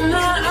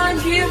 morena, I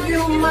give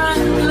you my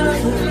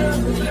love.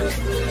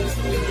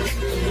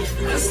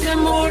 I say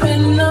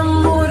morena,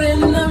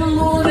 morena,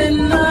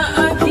 morena,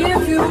 I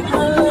give you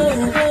my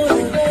love.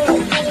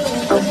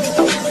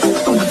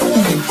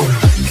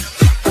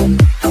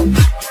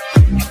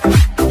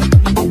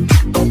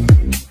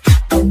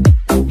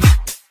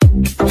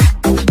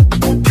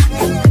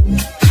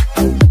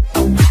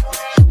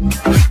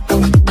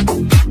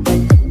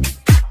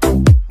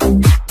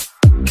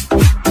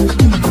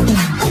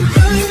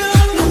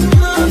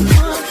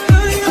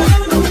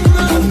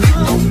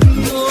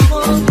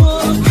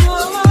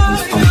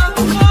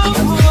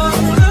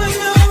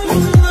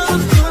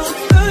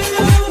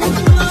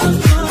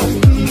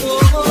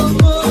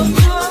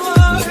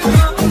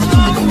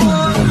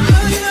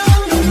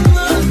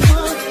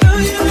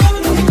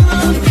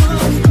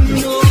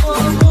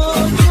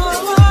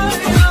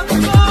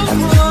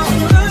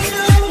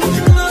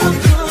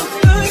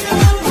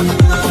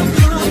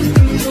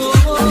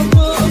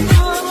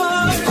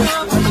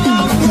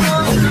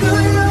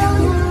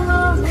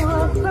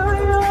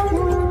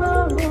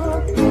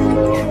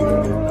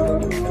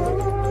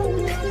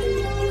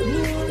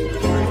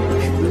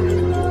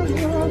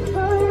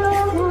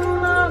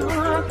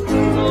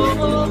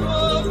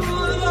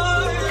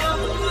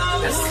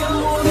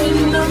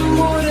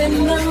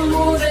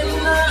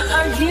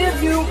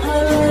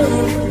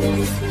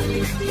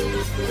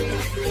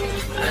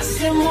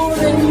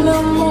 Morena,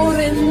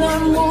 morena,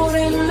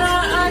 morena,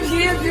 I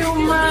give you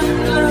my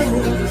love.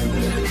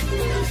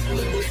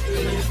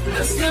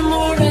 I say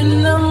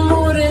morena,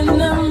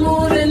 morena,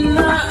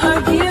 morena,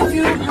 I give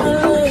you my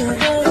love.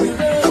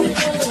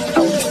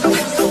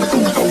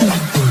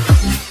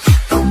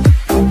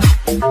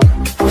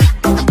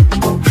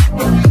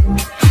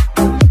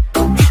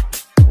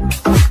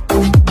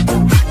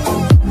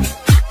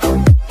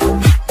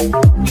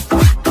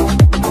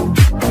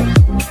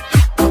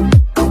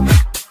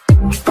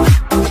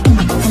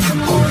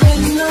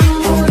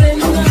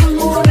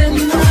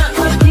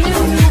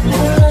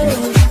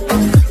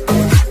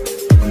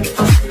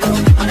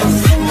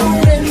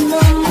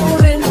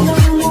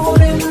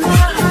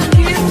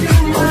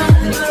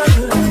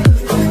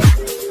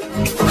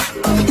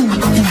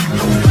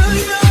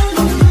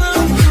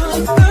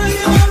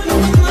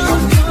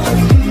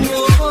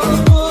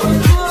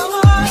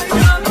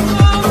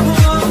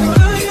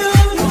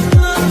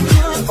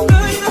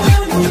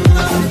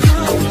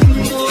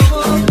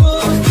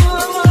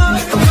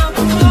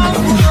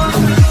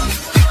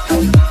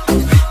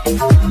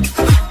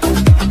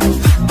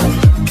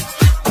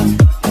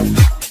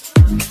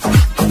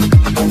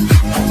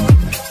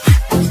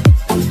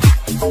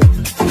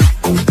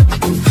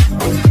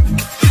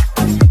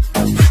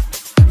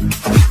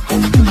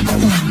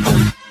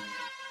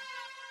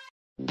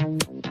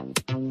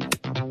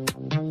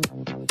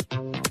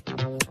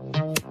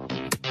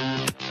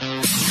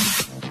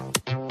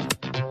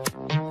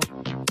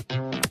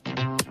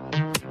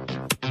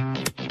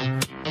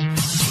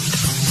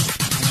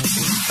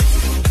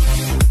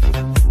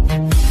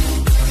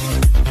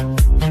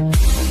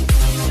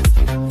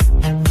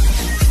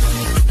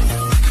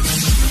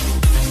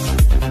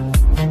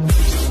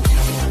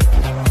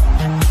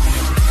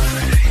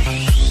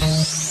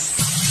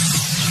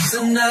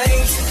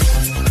 Tonight,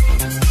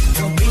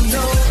 there'll be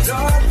no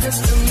darkness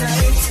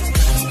tonight.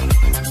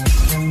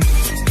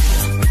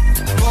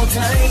 Hold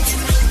tight,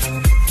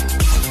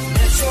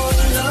 let your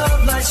love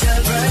light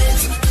shine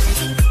bright.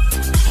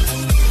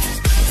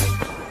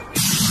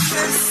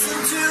 Listen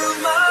to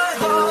my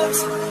heart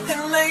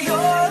and lay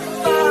your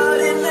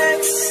body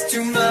next to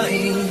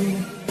mine.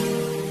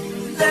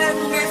 Let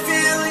me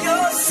fill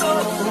your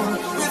soul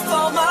with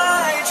all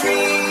my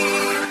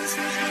dreams.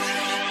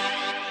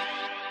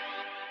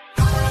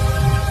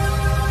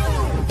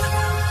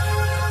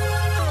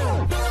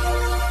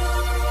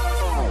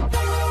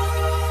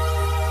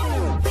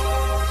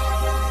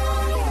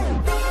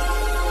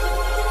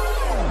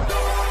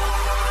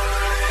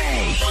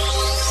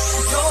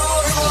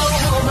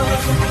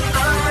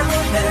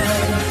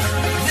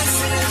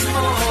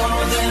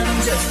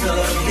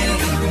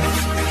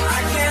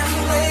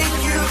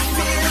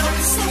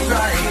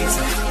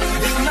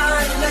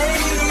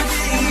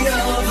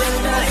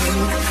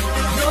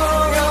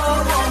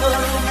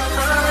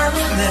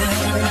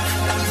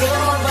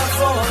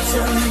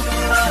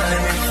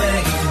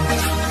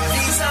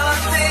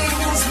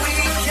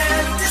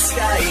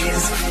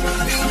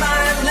 Be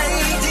my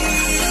lady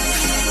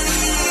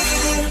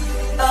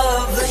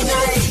of the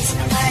night.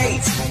 Hey,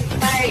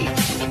 hey,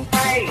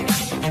 hey,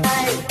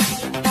 hey,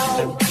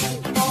 oh,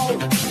 oh,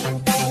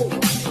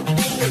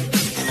 oh.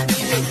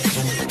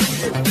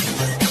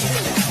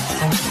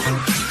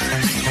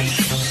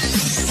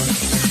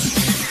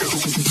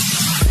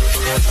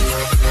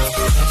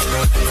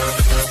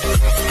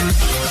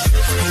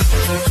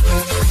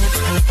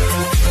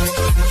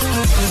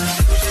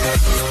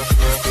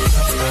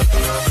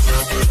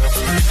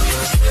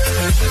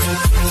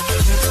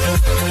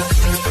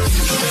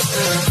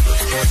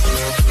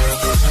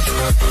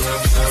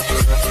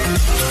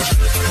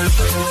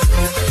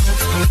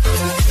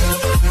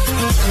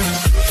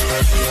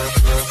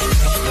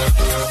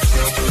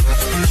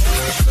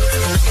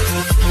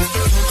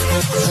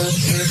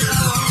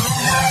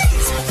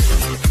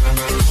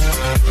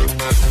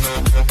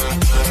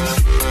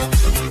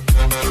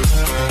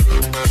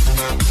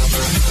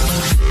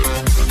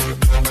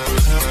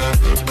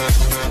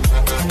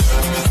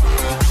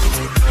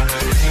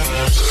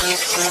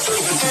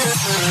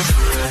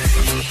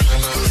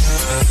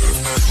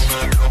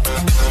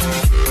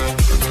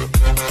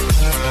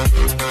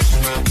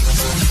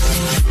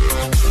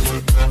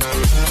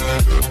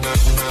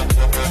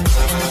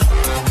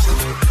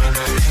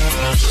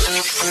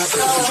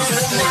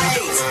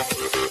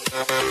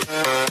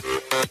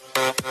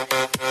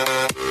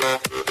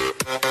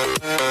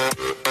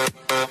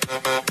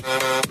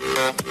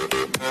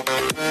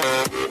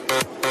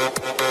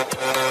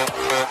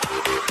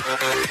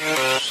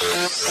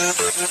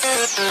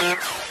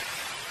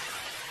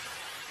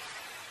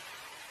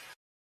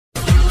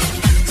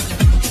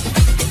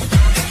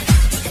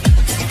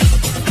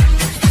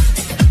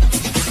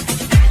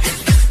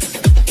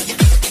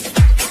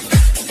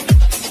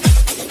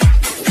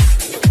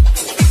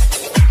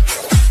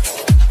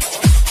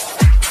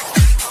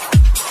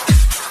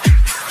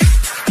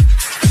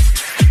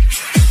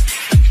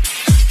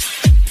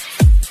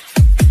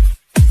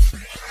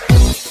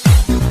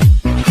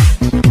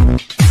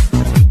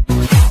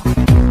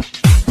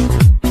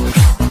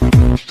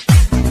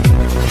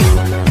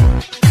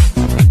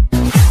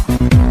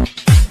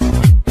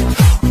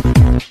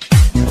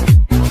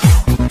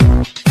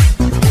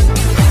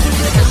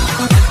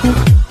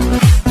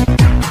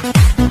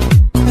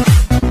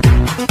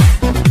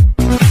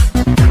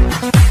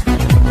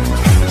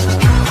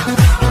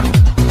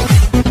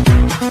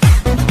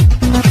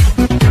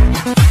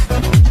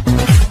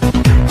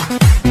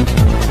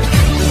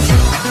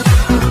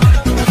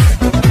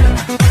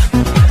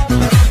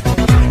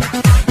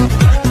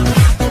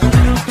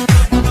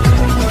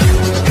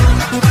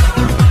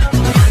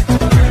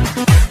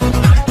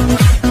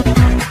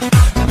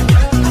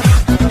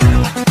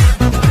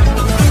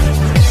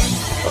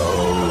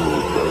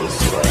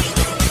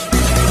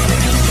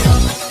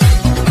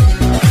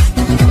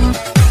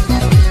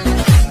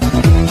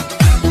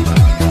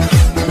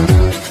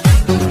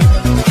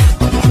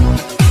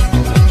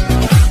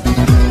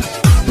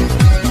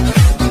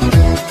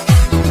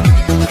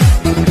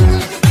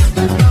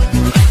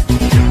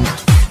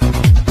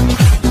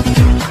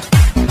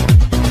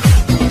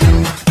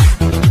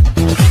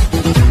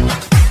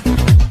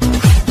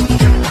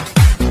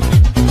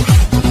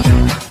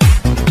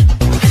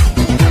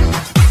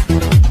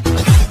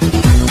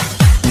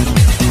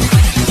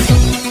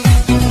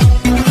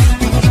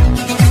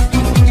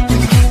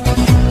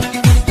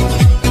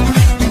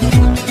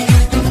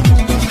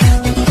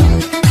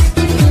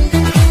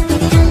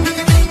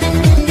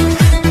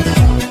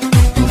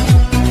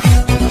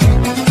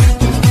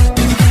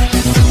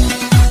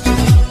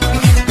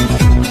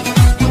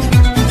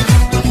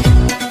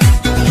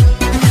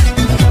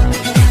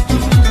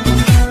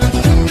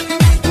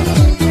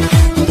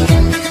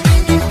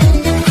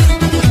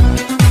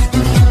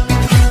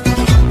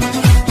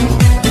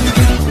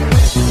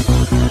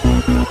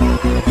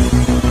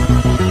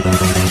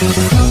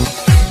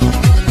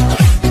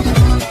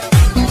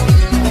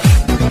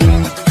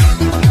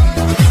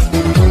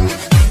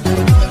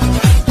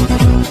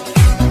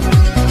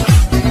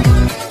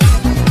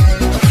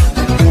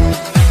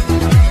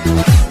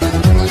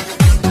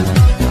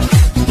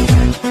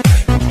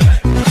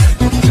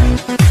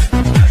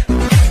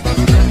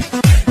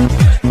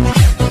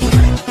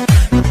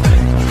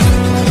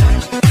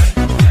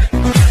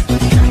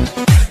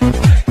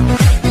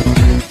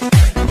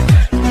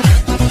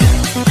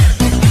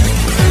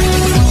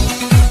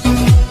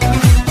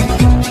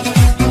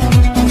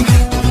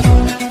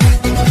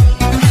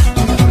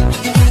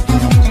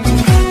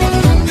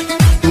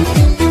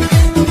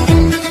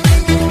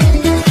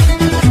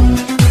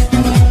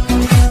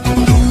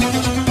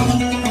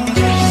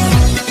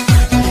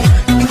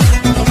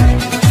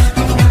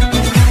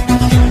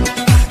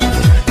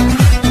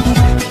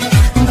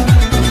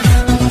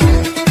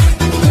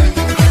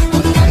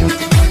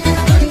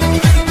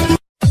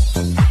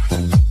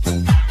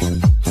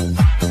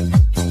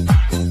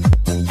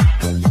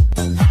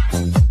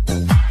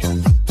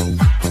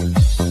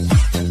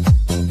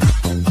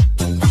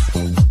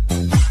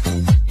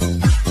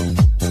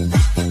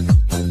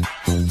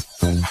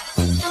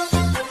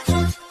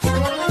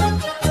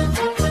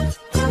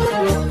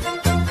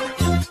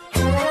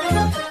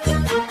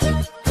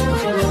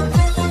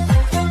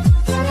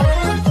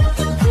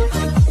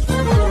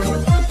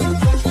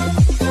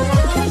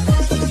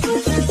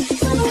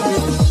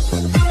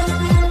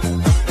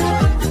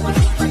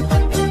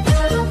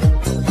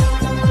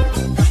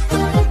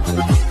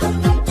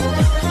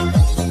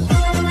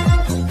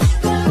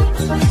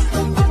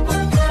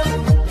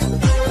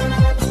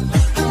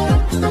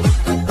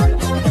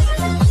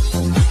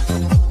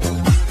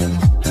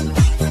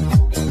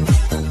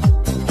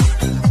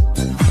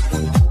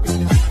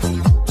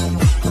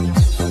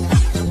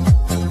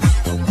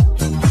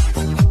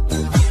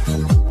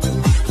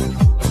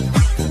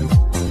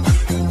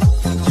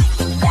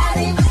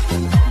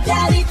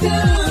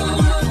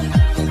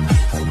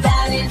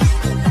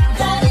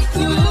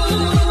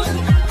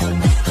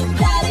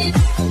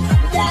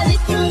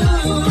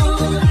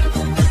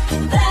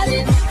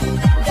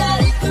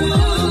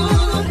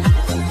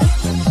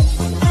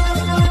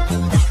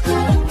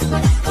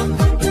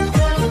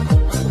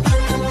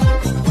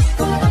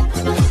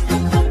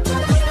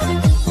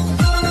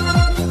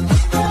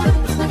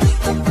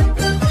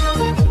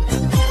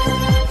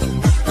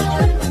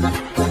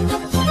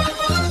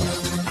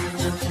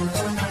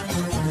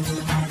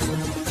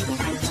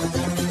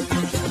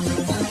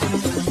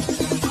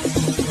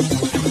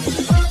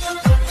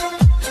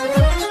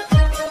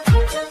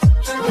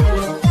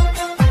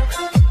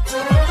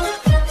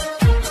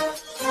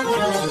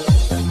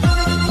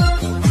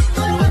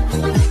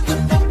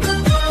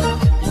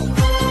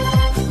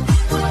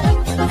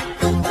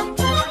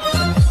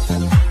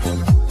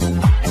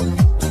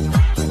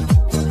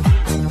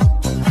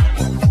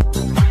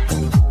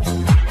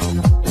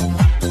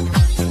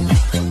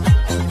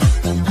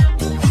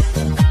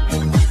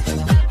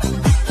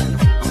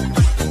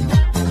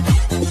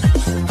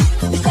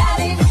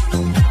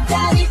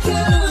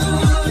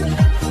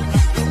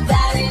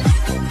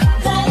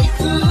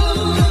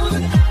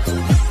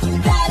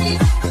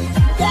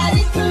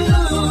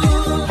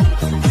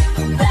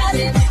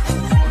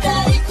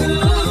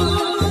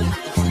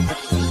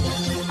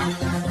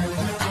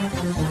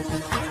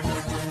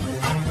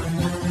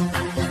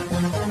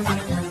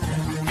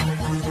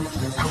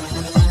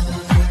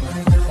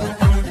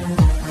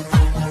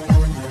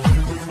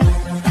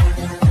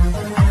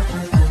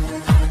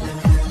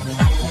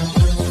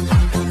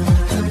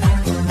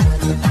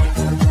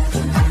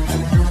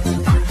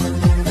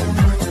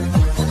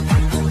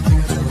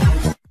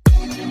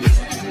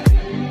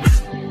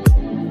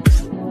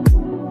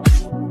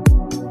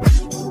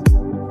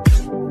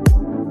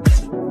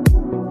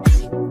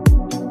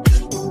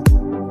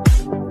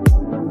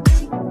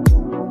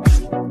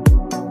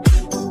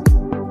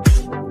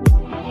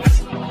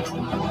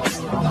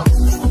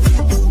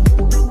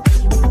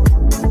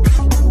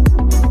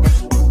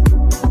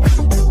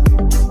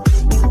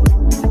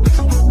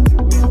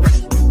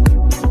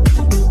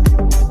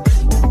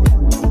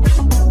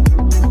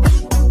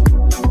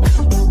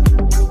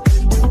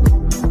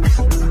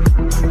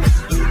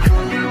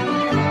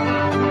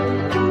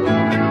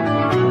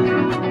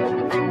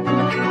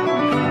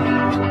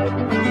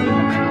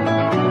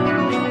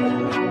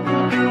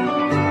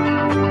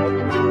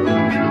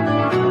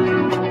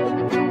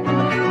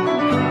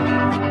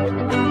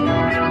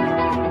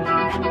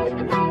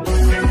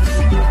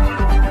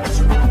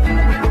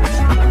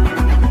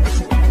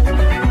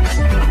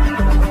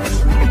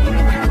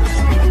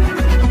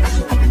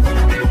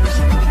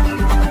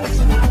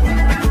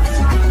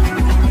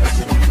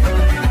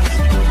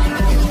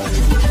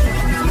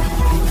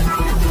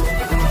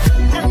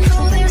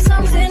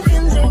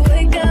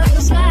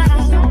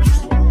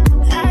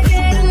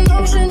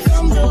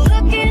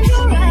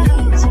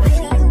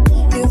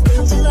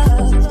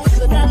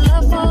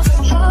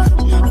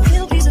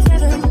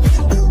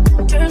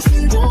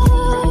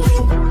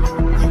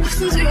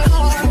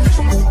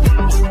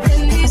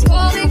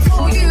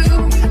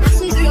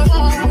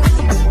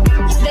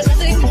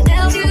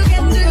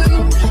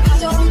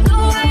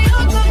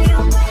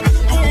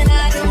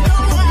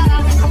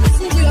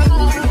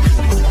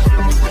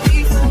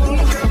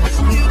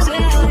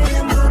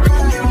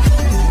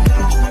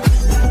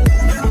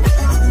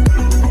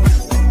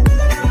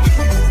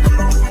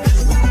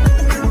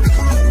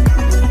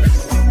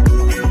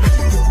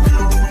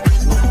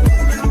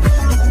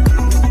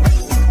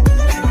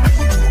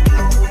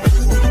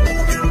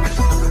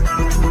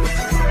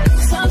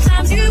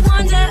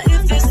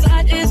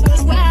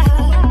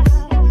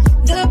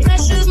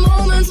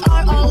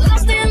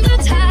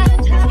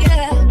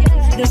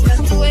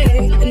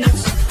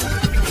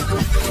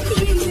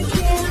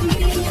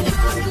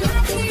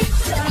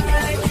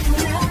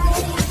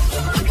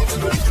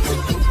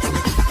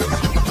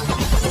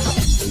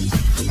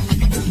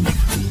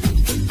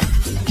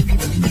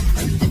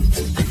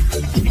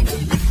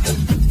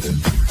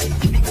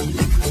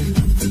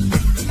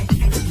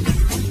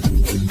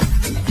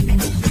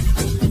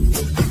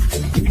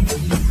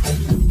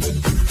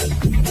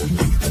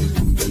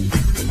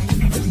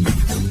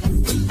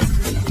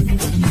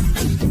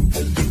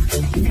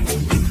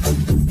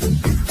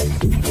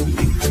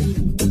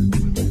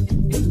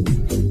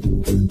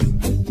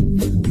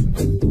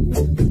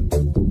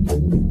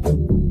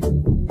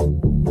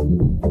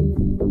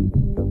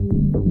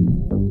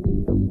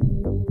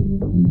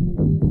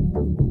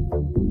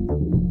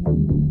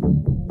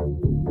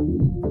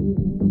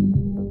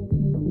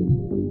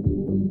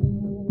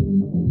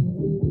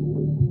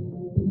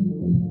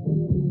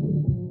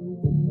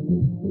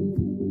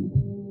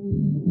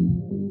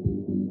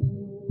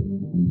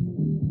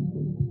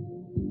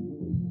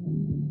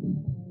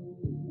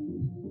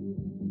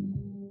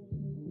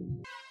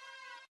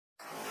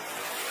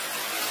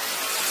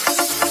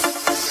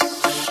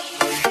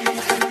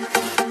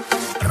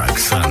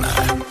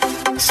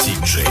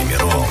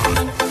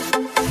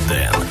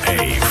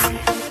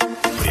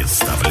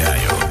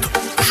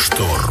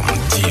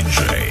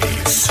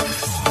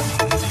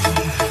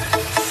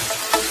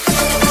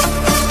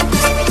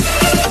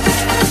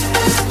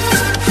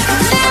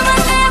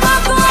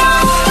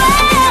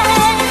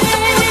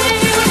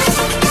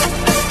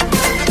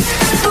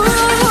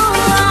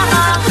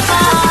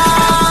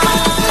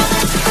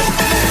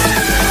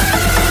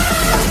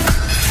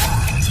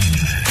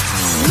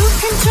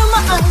 through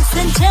my eyes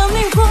and tell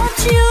me what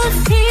you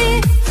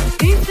see.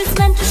 If it's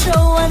meant to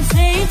show, I'll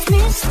say it's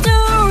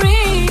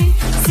mystery.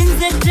 Since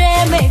the day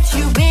I met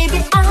you, baby,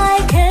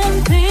 I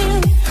can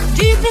feel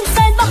deep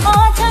inside my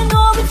heart, I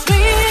know it's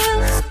real.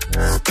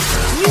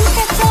 You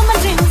can tell my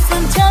dreams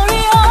and tell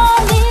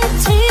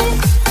reality.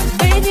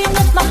 Baby,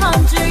 let my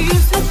heart to you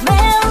sweet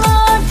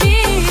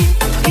melody.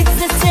 It's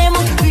the same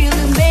old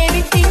feeling,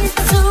 baby, it's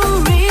so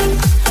real.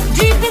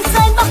 Deep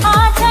inside my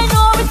heart, I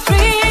know it's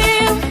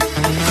real.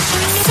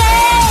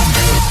 Say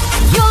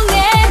you'll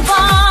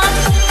never,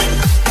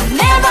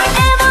 never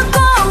ever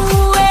go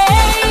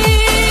away.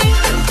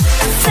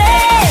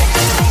 Say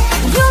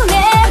you'll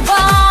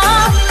never,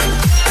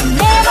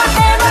 never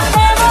ever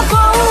ever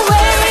go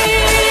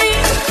away.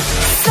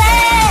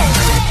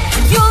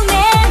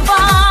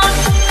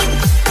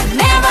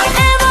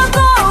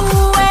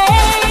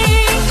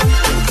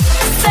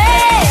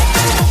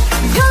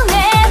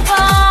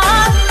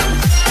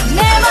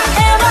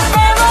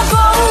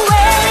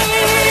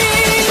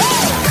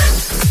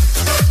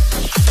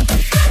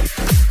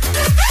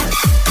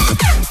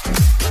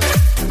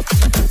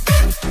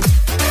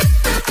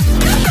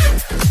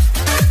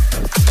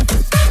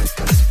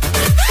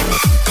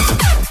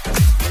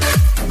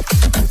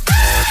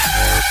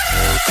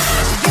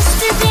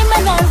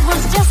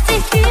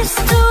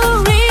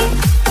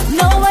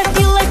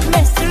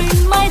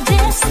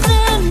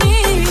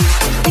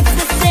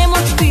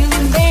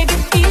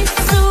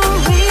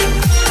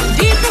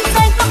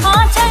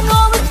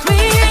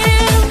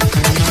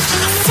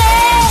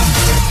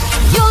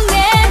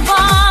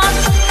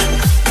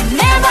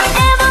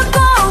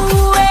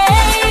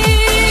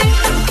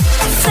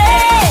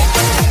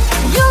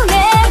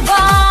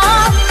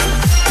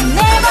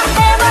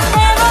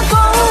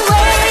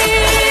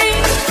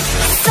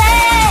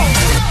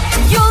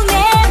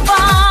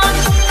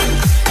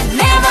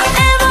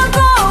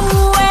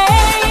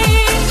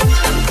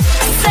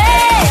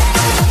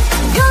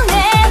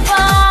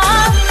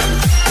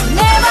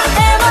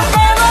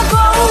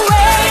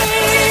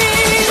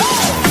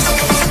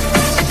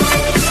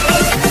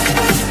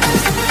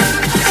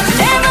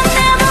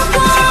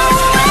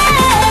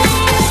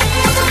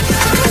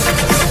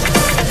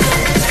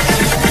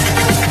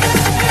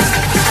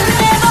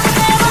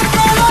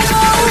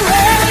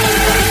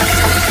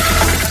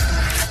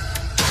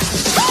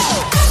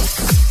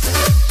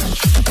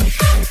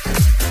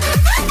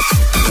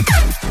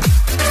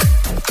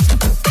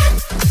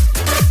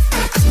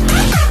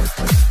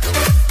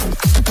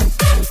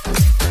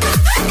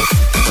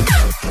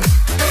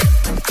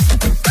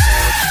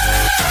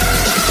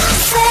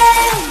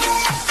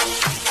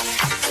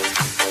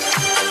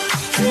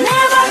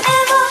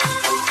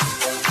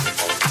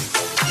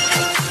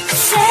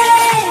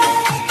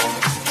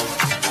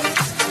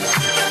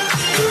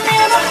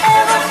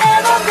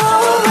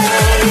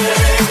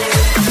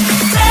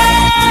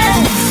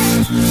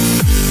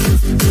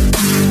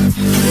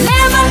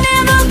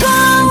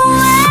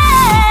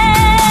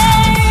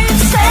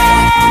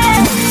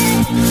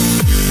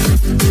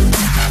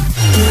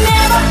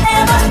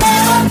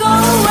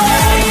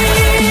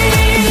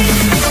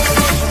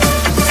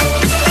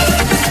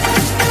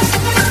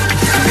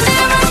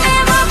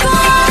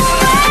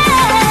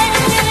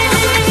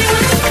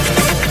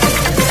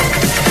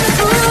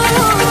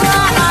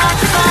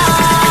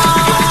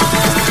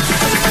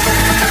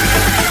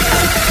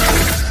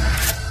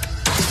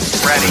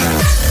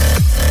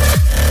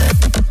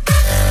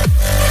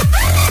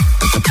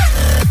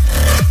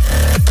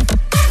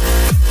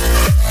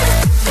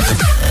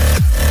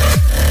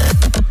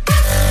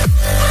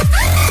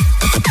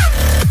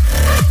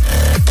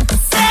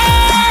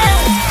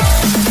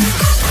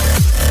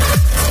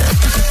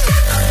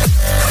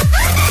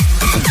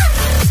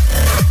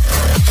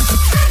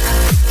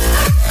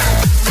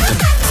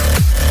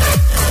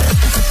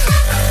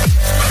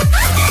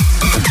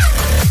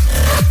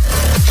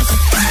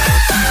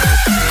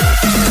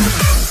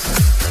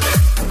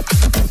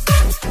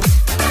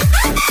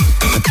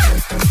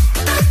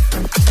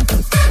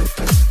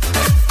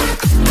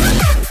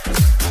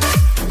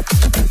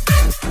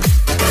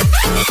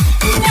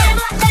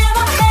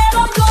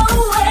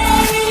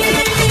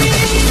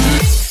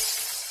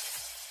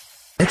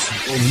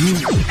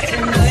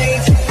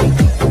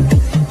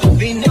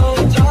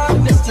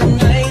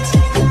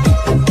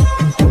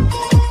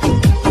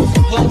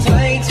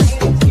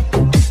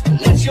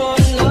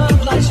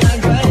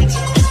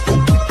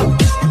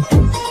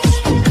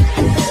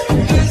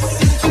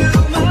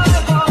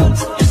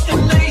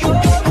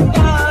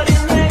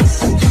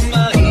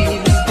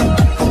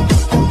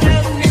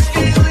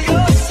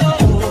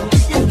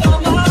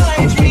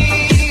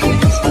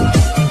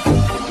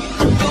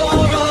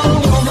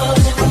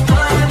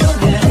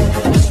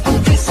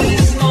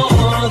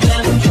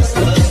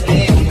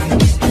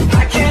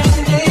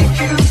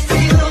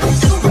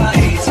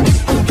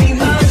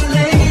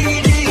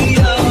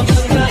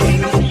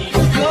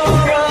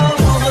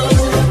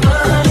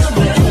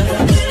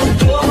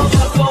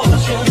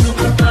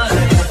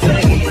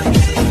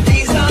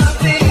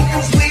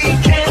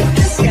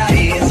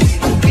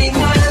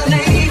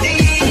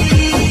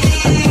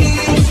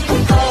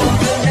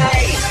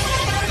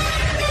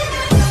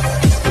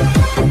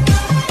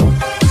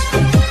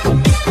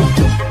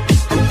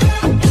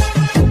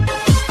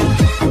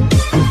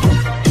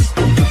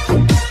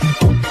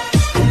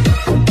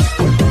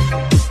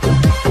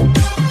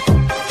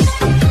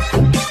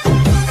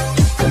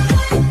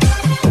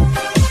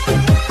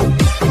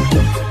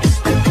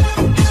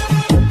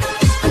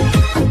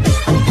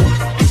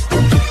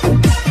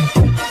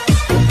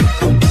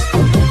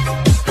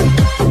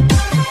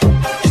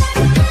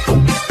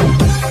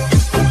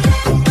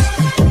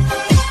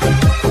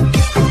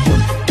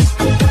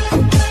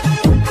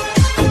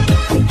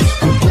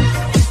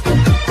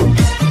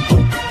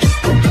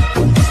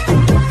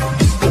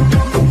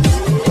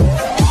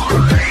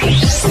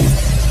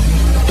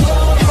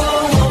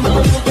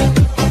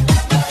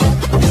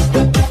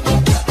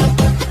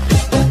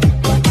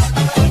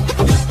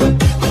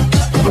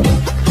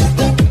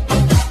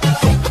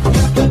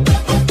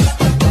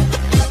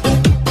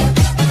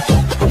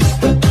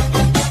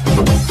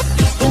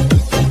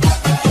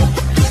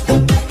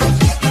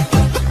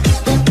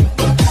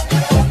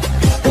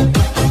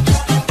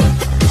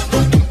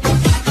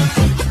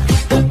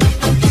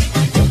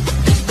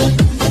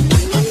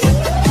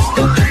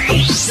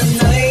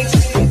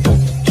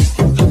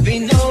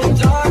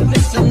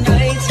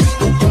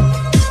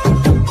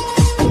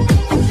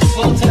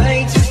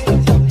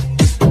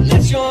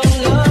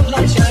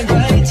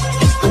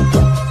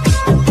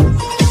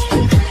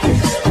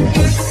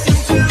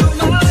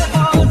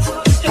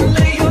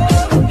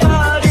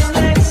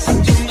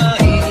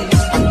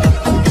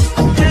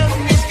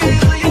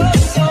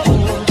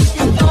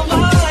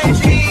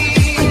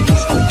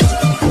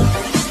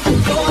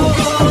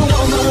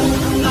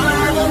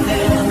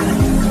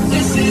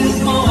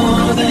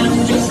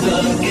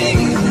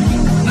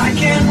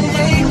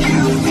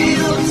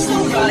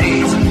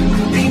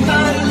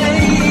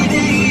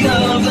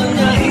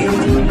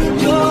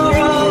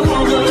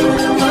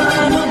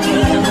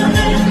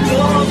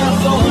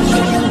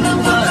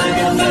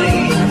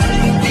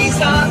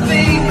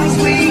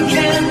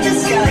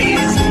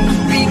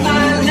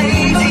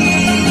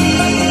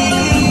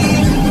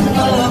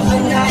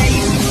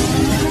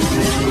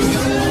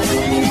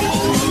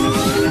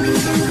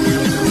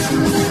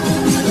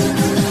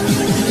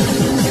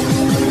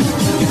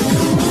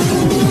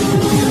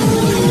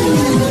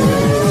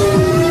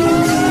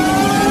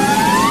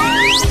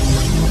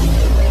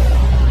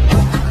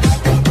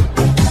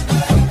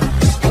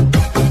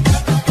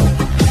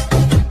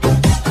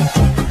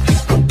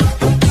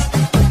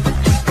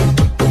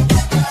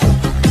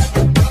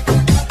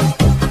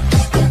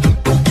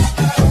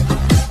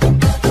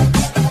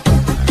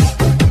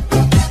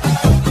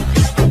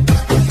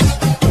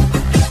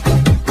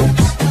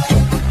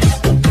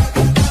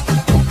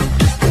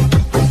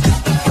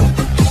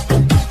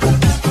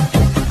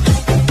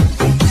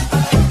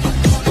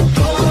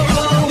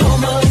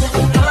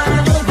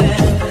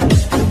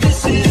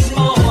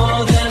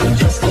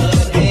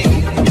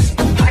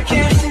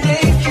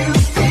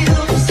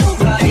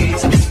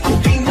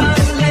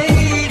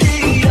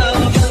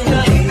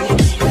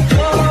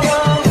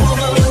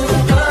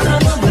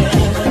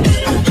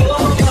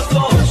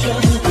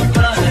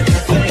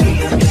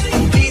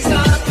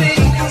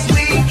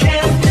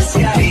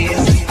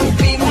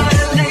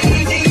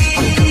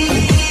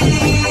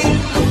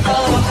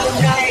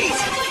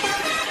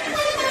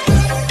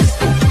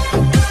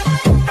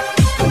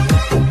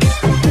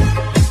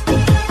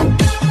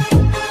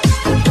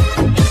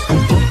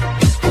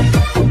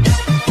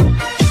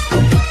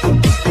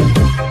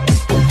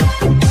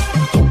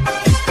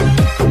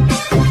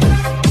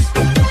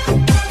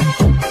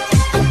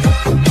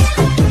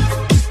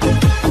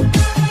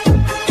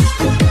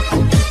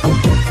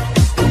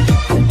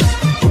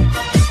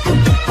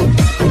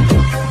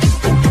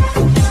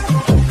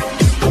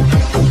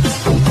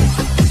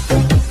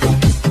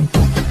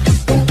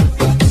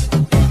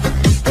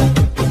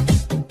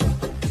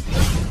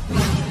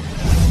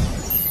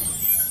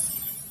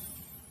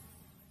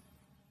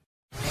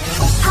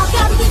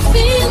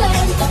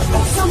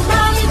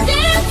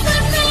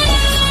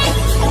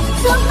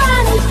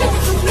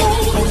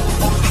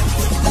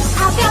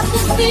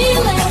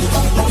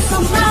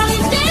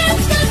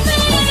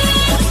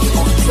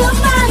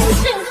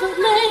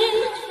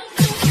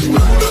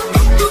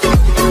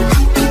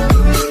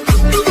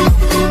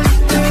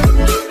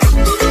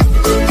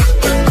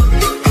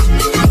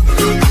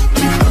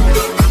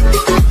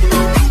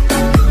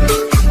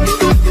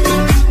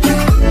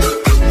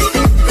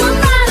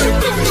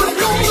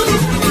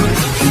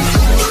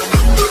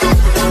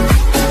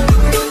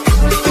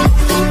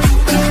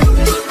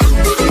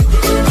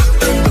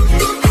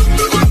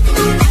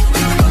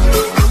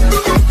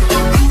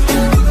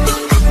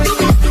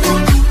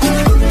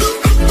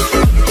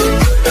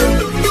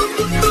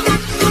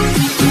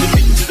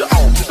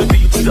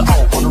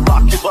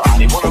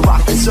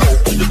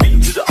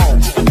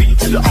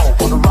 the O,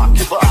 wanna rock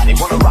your body,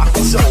 wanna rock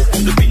your soul. To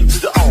the beat, to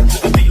the O, to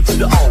the beat, to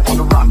the O,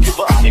 wanna rock your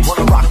body,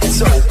 wanna rock your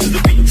soul. To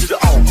the beat, to the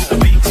O, to the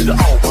beat, to the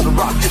O, wanna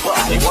rock your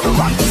body, wanna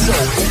rock your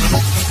soul.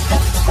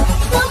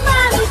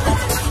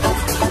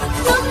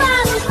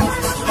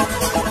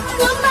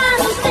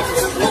 Somebody take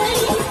the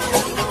blame.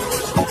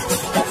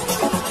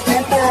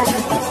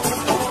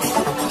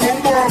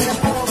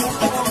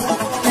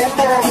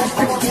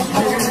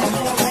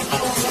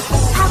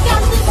 I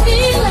got the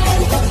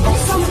feeling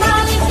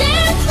somebody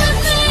dance with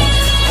me.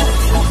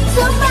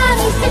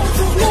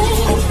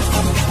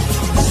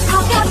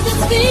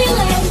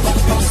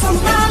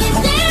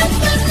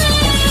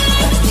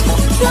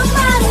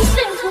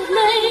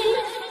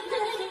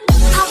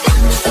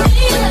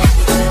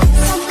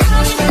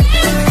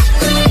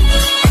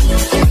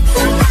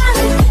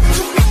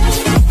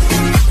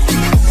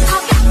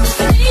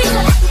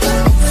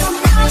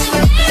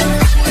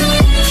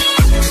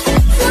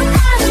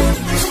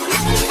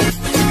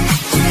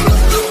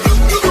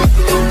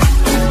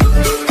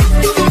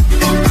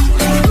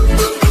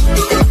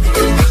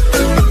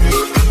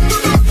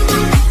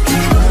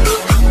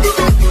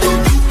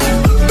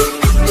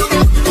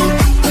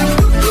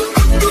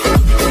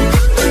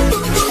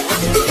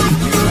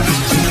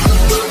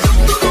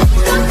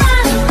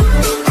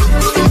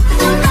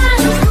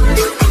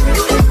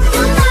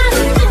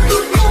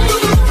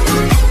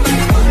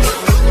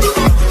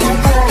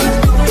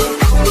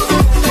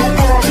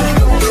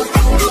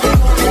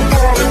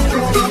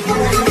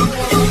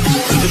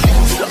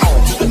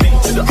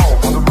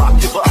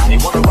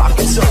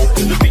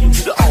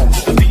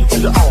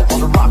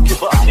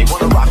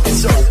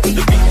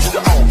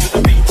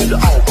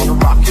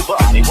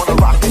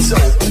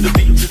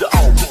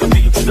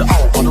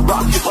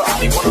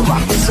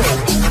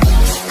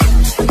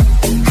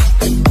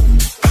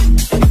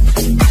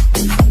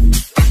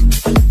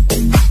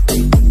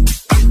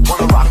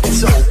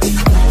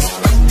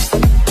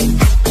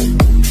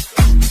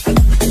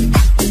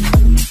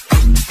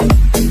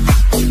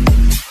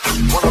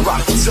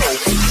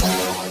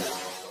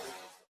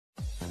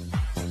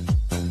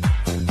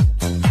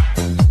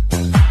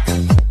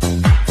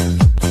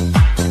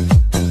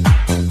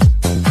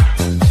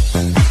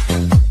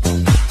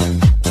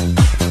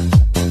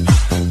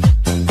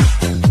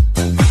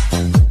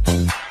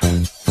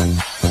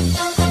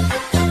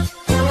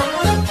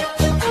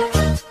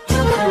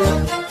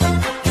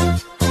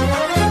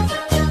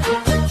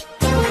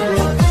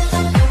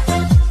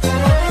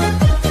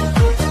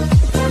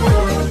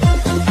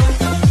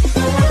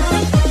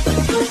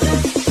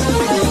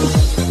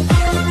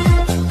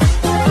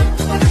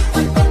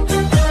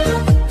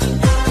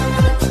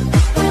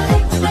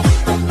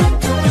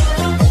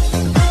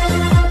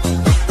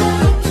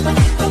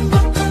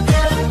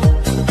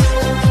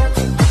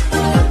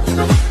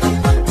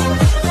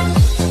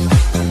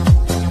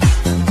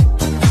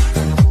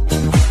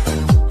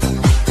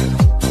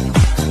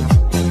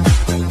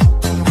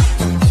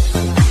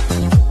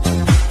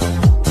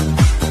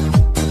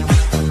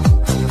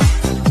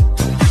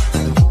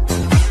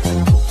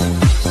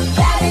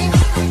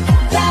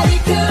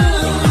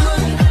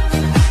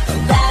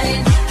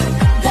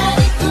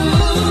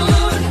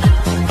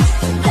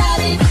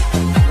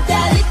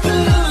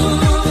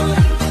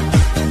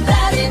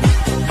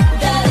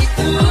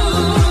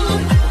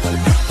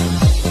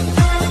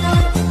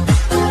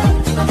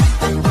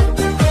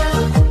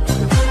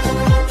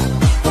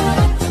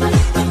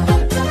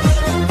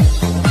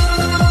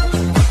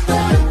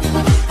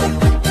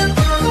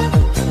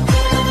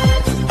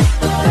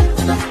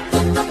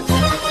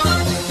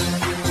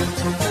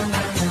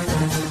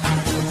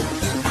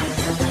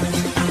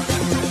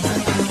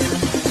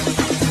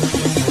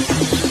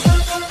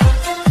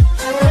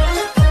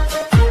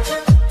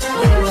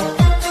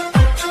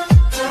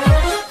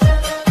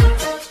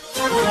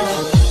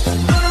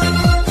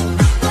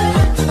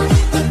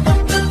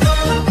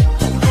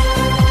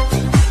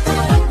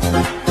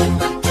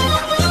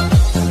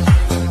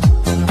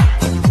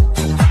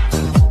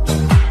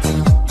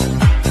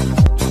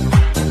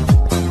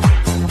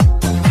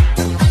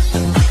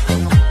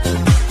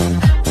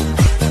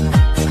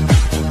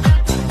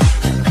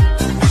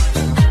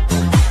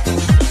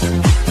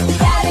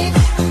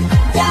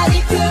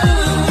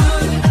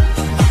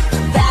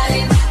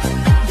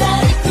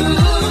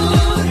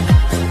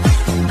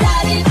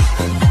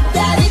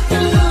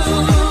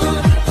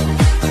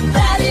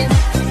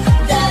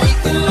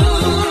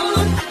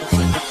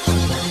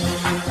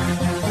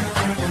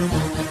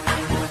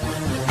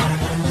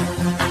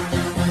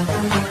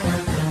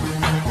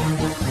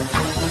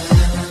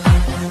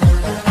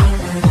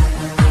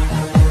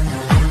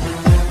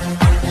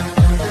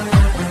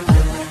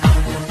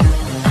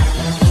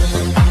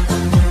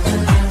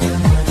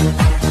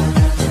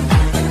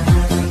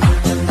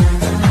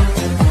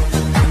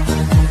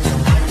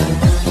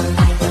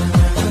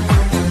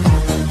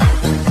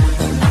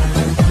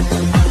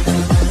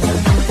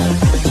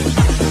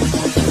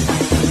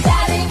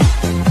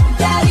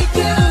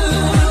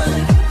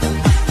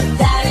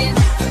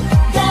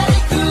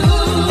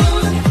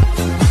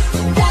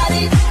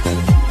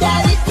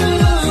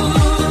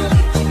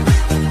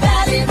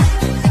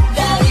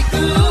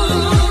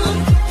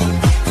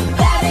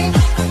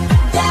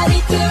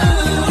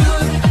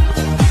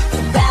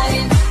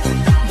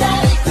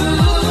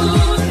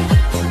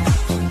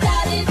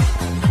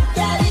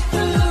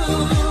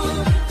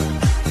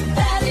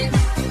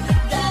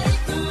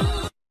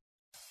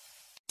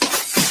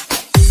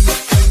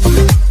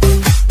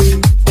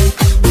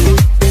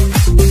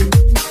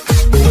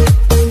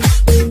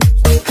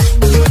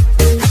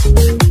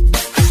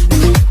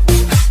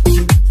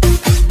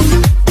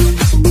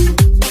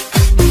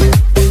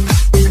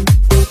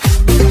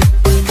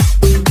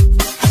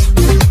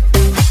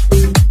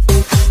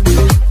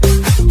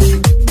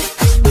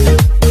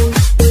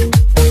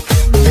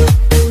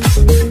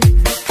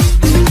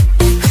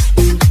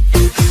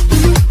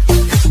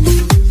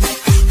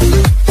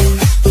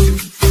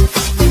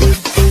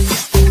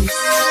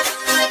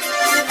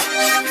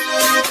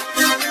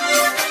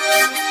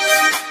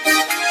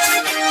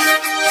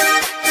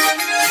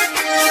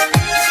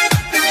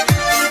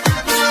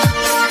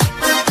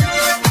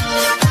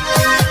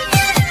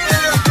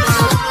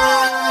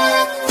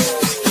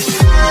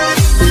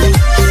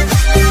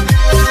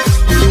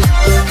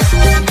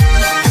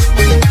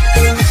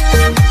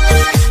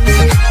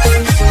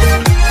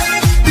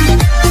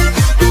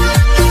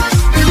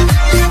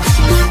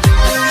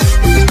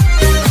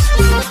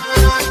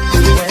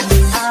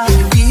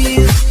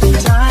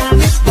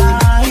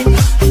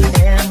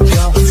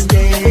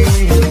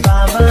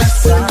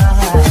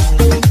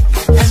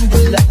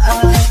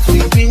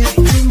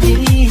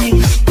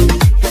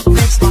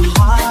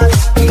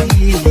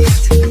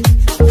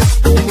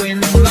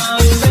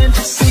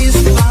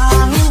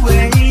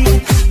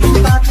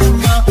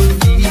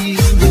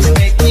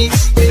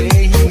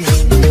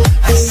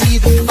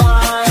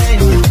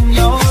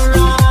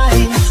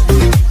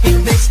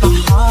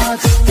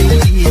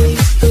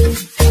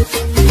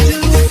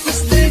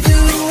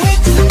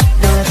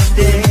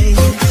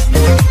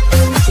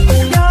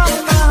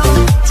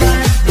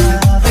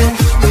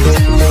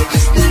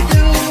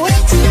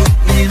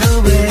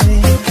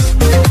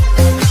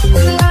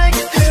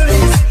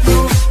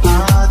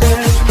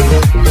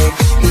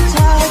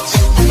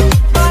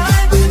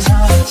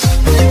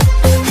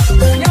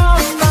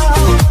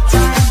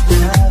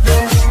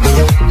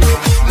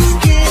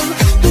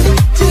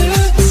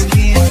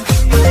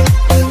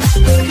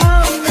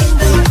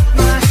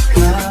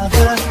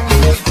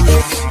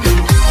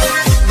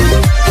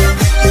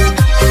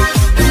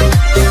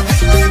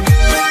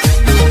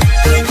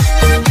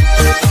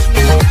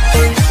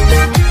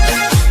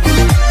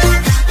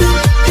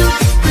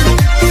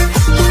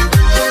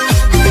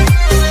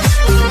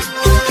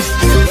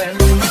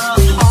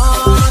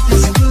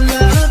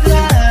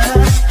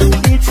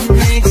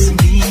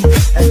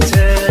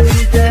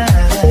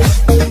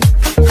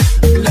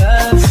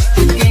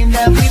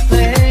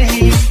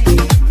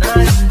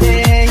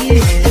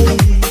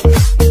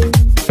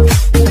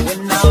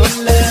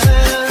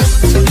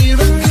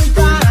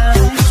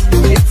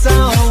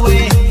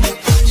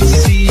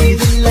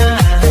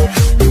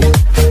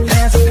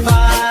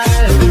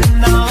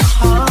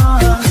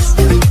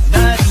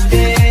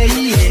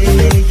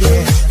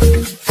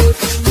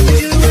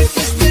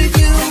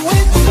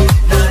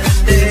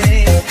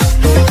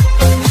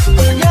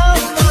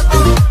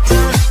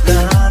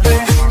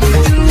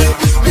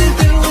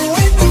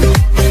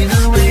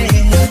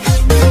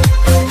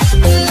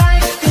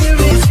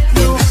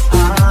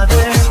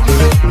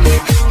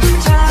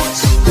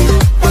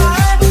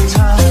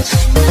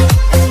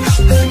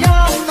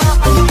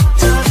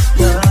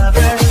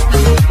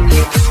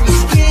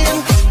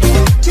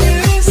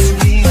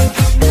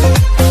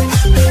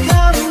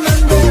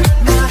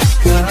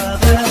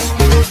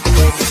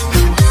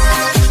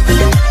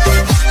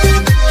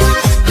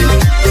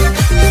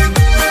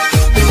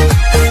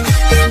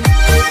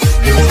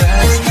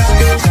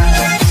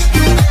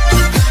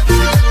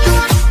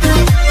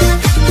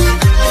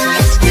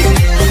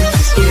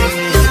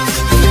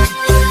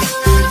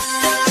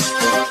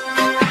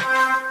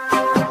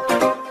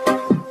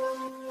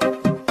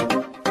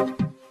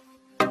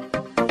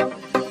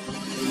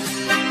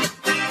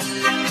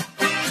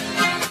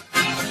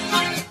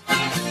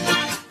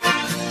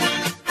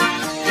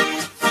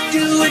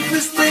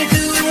 'cause they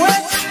do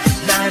it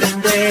night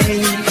and day.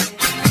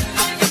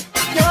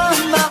 You're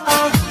my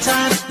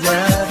all-time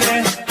lover.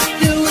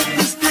 Do it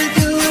 'cause they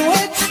do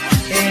it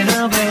in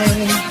a way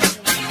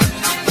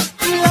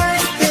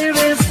like there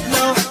is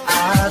no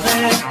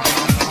other.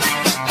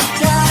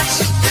 Touch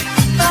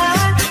my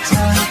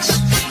touch.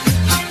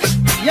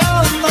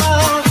 You're my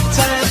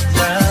all-time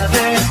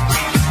lover.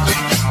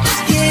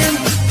 Skin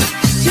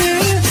to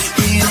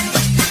skin.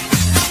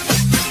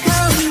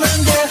 Come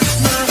and get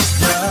my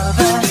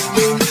lover.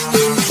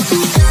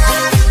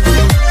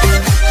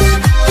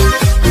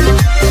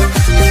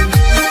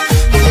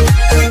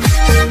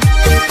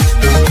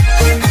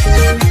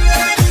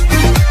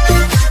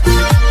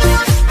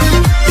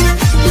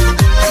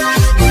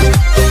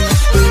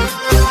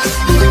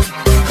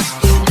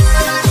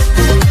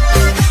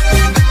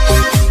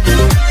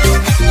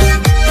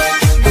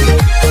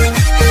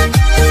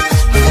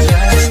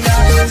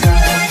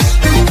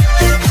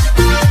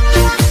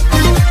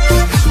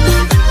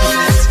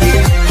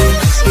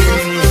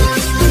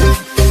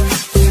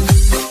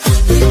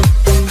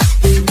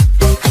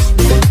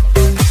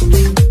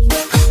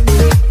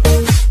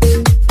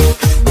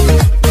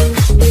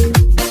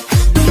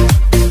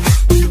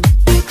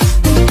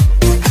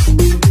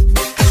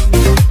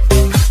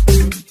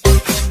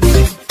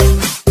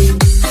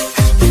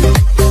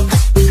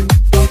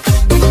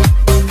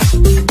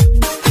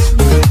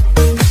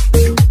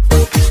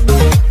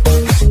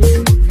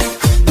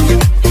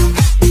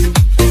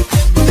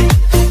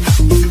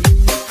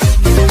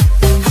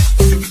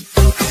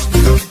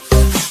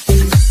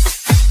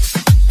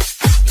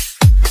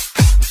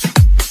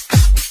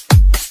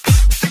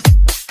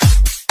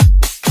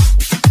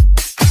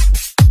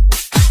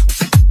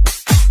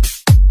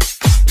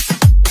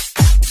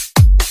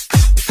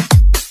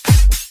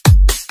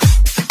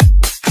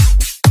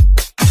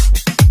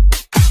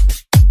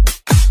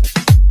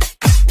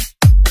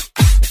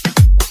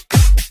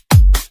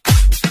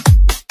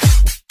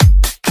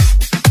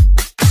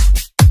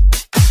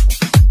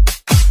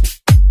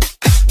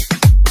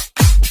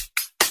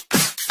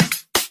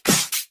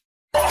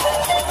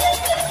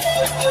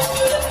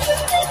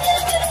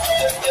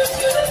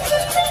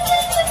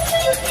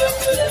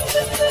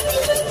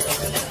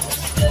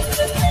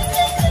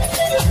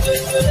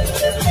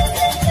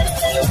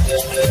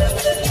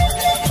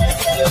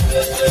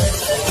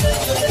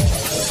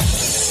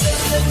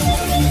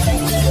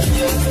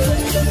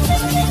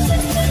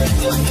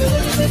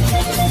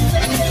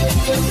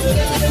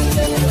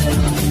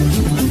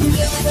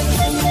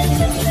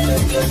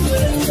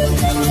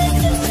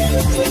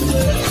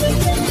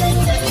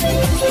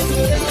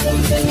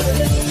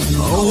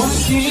 Oh, I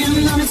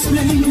cannot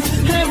explain.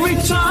 Every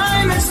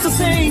time it's the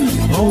same.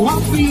 Oh, I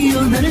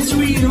feel that it's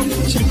real.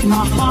 Take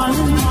my heart.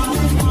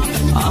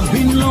 I've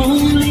been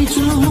lonely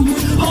too long.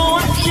 Oh,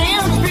 I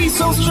can't be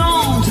so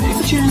strong. Take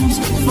a chance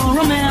for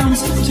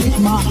romance. Take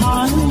my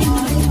heart.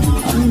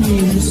 I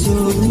need you so.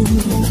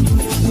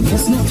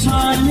 There's no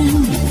time.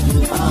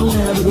 I'll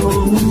never go.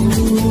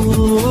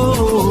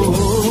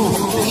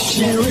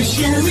 Sherry,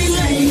 Sherry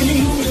lady,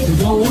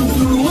 going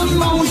through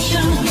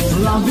emotion.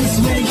 Love is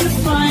where you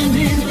find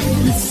it.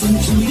 Listen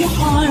to your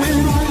heart.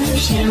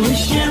 Sherry,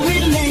 Sherry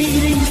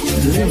lady,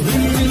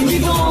 living in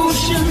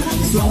devotion.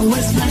 It's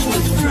always like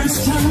the first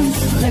time.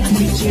 Let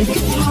me take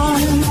it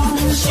hard.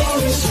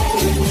 Sherry,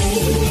 Sherry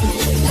lady,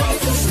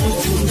 life is like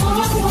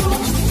tomorrow.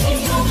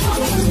 Take your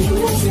heart and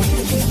music.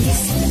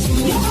 Listen to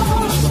your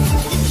heart.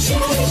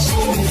 Sherry,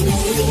 Sherry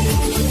lady,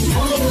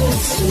 I know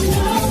it's too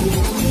long.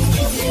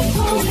 If you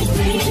want it,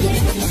 baby,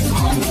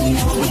 on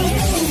your way.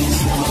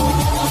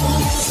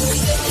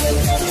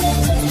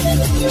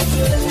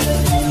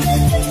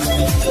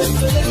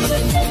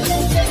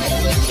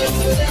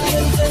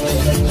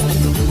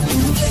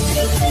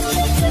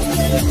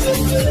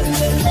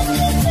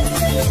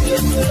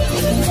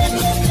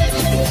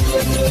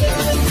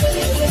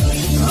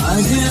 I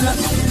get up,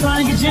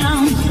 I get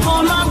down,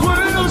 all my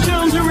world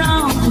turns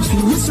around.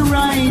 Who's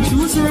right,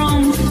 who's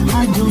wrong,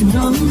 I don't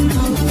know.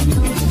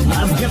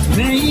 I've got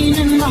pain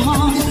in my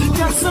heart,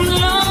 got some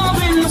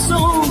love in my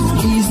soul.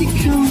 Easy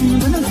come,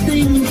 but I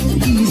think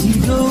easy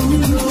go.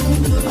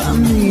 I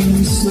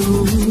mean so,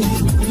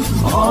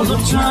 all the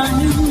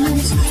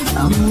times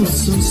I move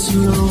so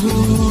slow.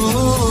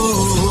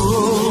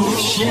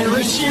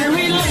 Sherry,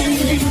 Sherry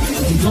lady,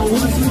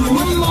 going through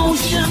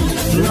emotion.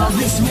 Love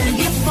is where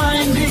you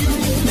find it.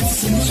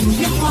 Listen to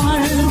your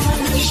heart.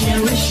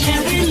 Sherry,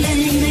 Sherry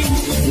lady,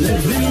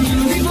 living in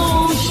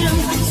devotion.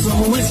 It's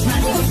always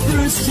like the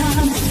first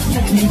time.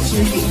 Let me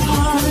take it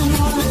hard.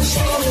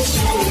 Sherry,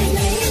 Sherry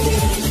lady,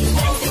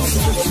 life is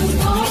not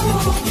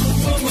tomorrow.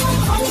 Take my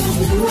heart and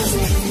lose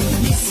it.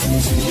 Listen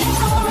to your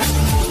heart.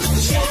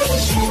 Sherry,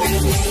 Sherry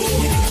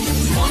lady,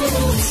 I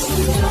know it's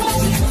too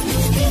long.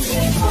 If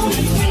you want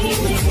it,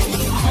 baby,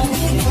 I'll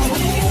be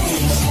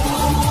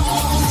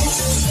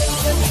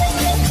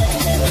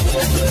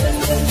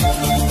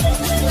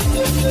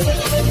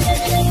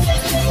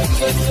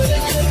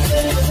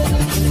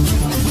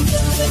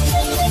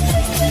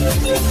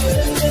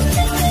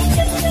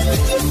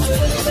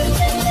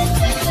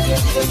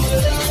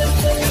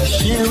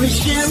Sherry,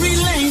 Sherry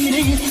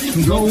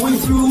lady, going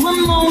through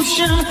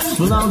emotion.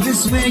 Love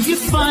is where you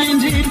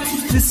find it.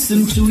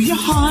 Listen to your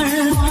heart.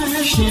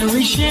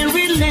 Sherry,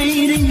 Sherry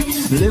lady,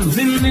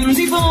 living in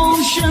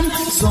devotion.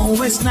 It's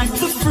always like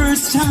the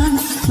first time.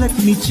 Let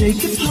me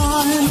take it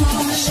hard.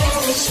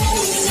 Sherry,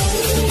 Sherry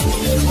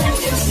lady, when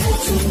you say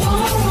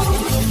tomorrow,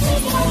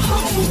 take my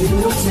heart and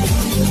music.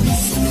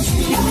 Listen to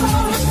your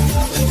heart.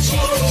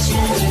 Sherry,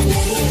 Sherry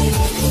lady,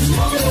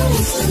 tomorrow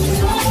is the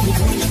night.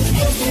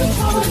 If you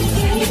want it,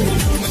 baby,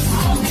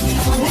 I'll be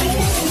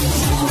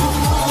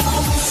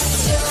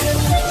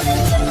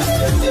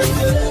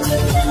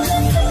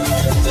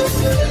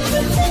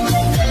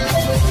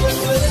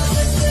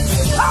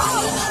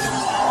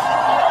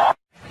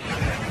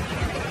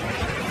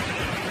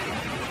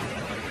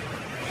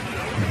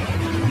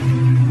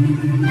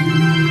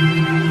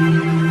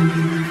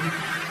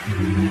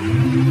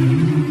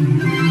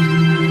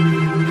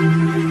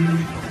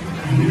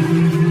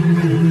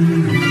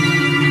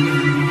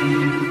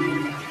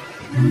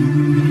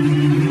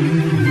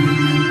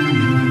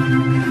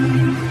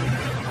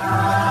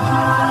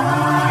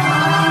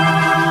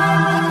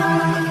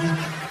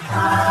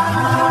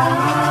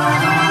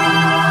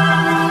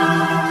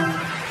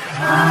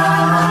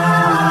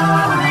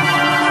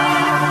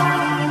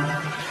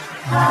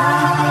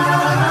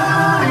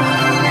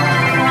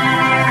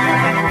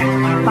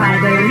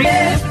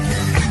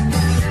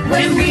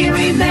when we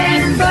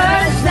remember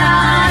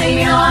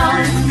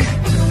Zion,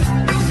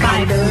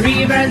 by the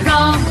rivers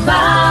of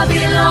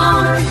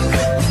Babylon,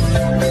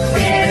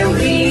 there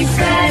we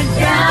sat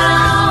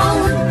down,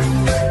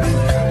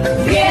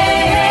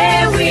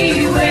 yeah, we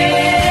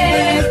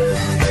wept,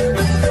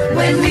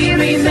 when we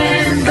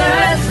remember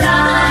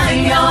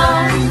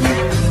Zion,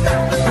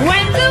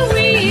 when the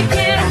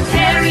wicked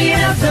carried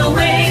us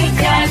away,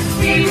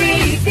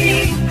 captivity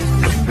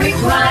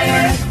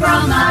required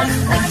from us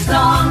a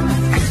song.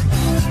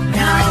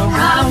 Now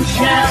how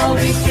shall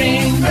we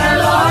sing the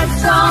Lord's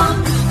song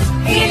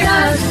in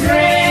a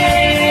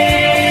strange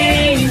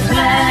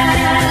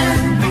land?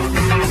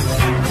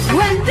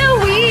 When the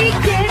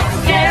wicked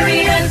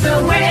carry us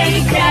away,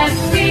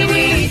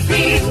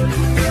 captivity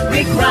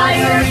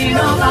requiring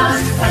of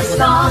us a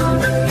song.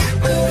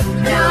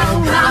 Now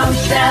how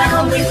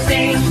shall we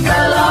sing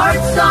the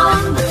Lord's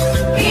song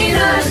in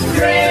a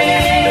strange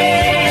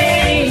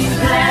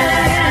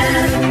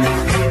land?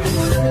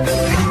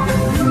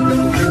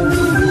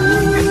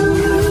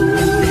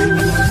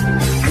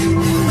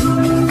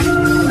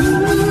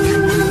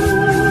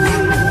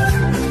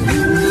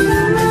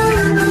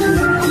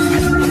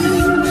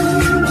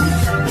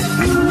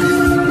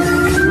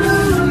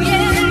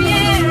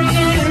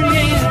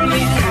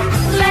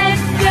 Let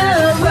the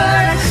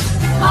words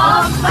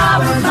of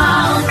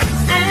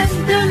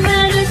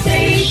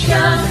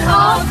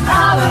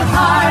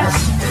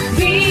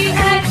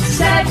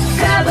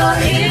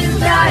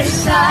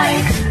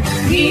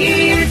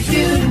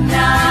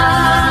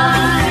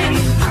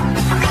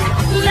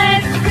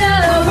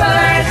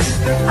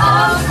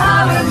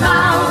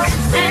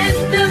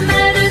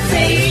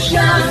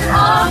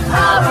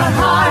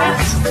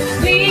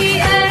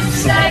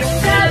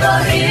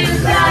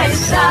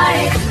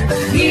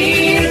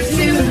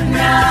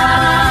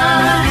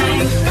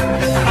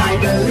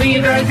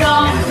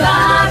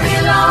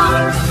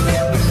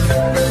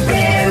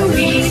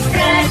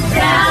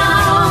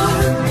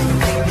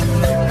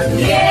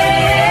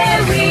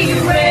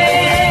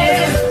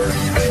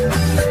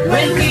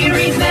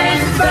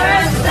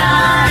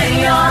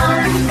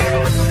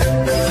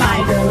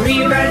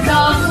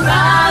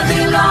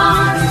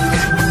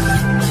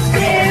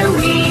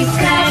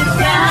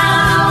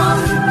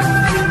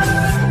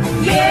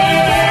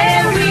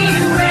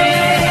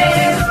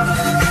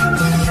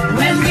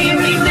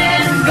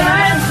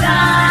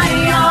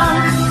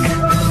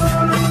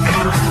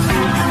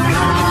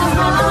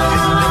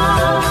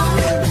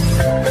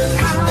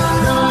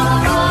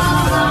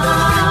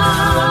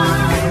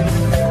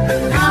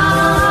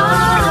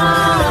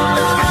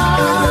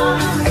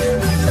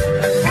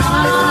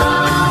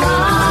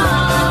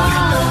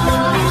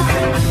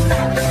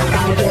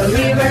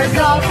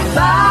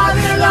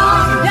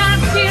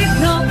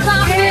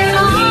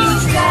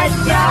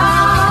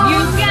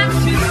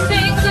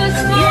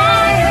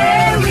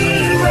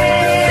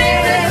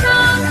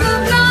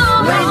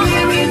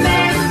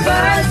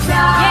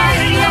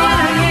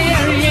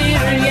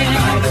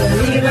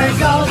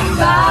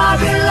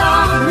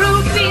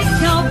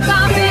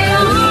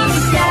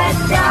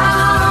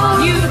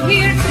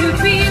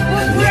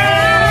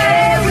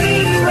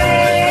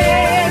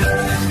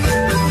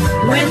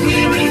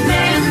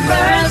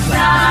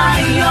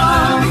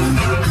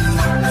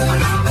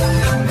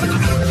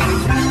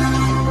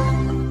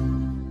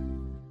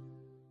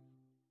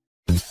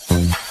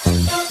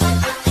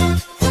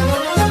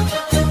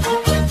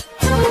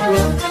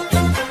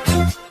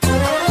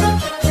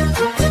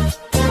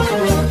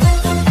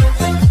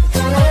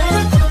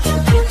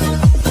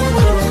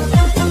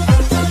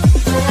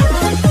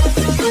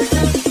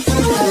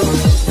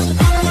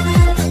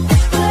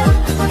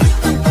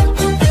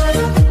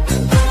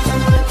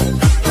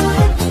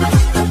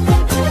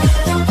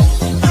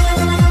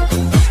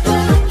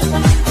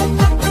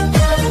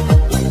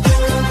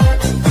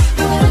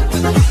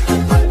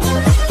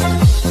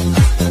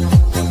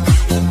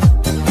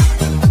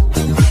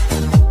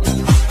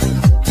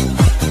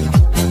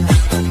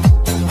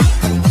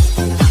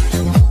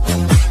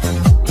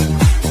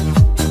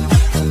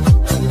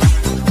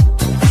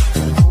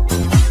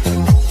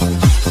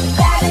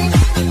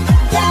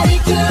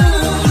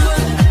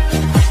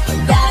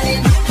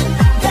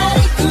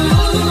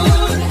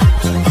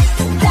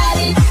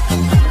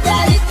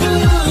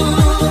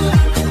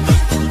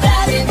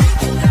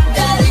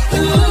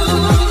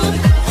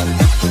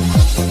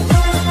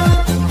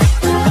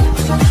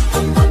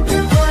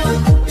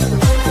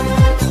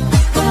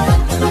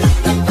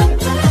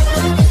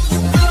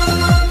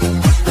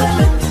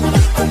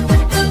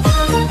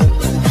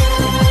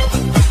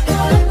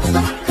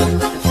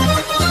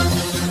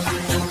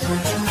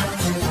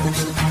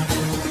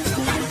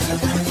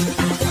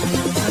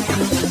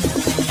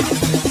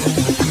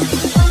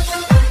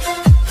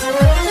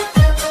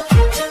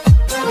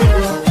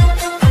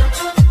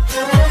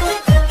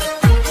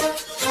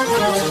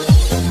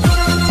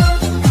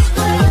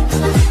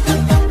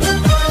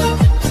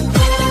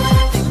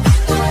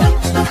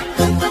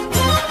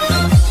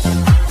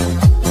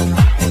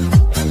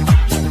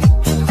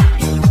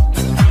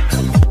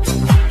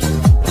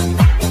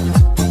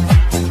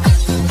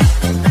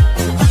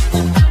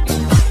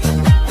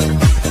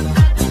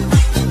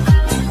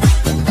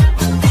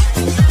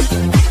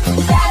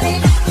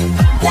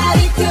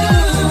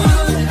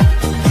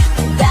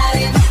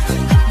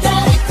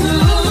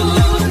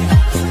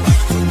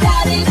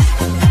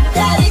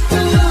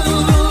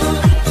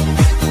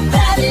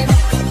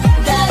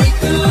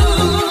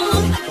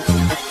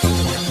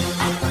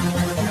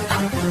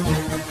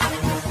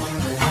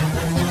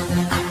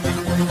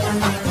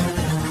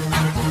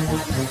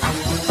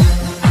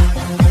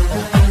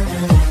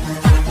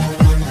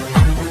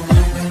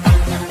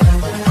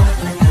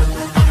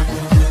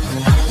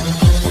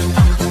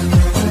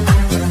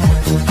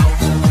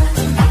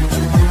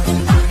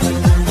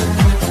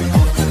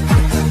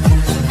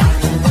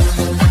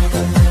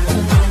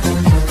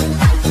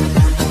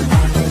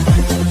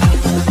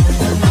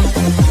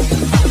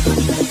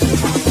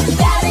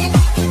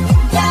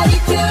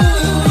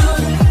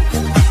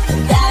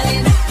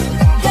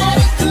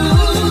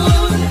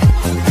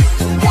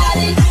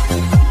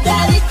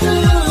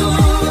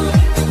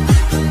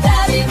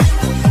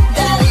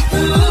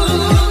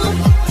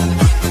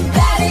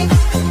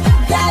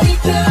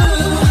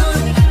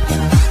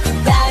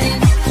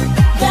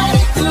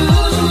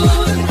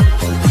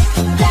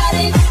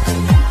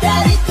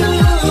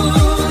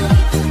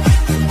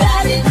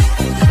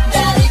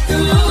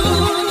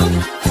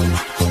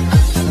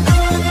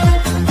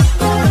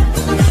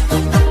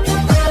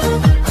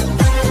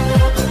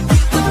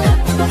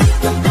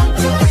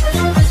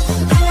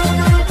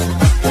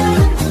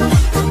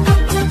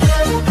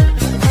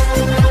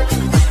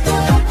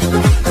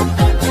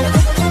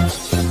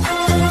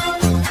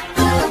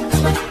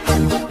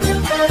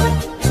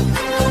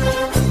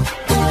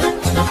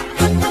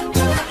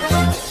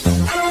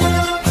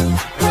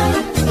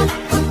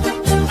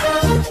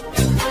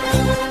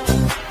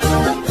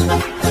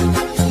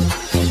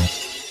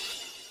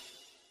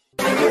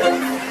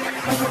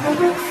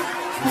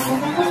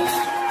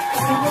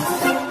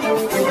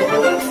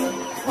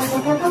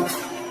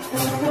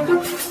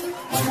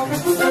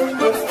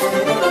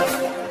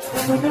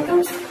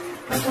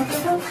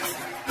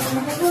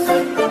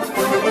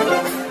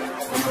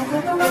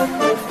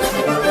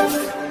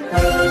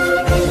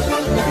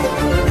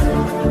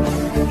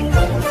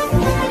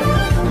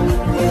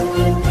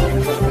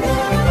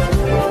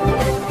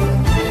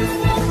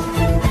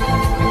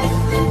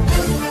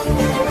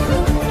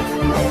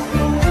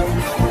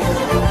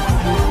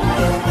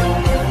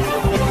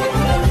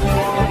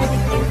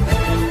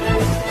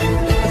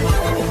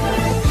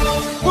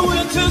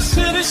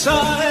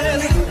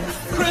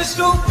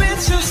Crystal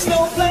bits of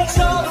snowflakes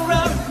all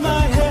around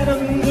my head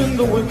and in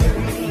the wind.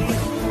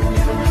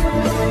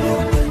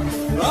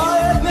 I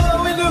had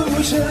no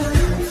illusion,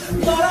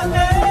 but I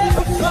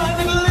never find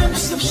a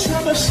glimpse of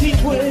summer's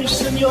heat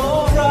waves in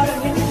your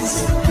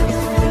eyes.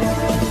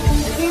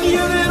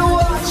 You did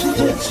what you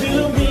did to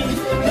me,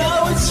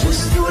 now it's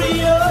history.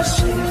 Your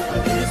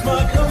shape is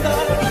my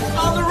comeback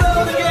on the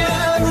road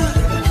again.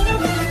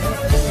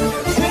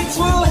 Things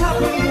will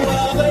happen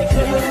while they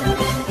can.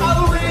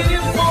 I'll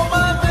wait for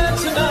my man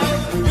tonight.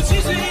 It's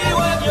easy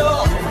when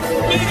you're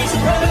big as a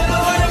pen,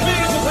 when you're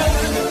big as a pen.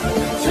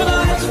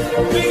 Tonight,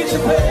 big as a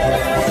pen.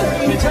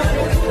 Anytime,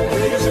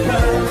 big as a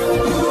pen.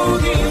 Ooh,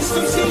 the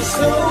instance is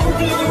so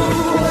blue.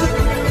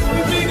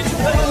 Big as a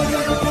pen.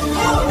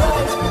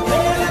 Alright,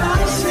 and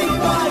I sing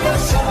by your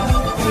side.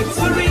 It's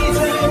the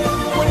reason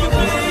when you're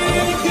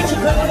big as a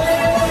pen.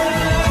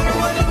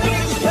 When you're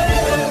big as a pen,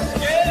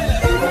 yeah.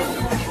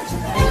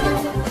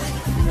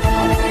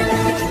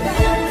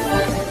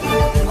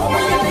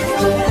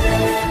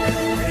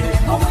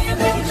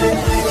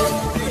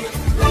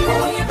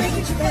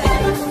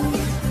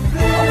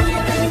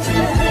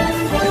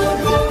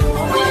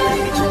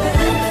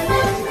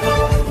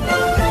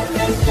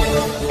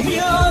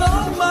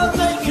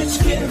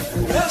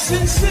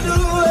 In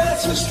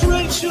silhouettes, a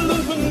strange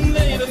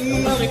illuminated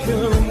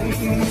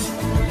mannequins.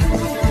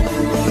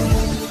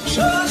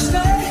 Should I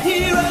stay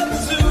here at the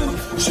zoo?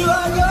 Should I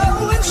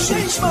go and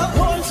change my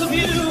point of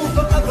view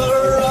for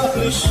other of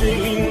the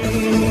scene?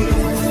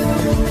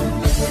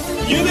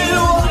 You did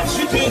what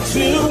you did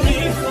to me,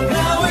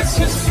 now it's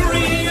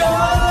history. I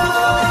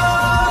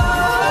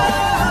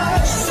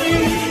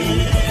see.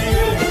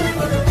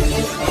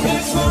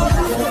 This will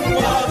happen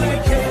while they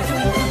can.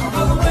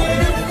 I'm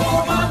waiting for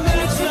my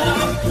minutes now.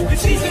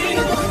 It's easy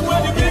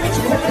when you bring it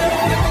to bed.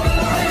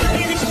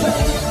 Bring it to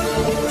bed.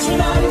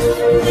 Tonight,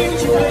 bring it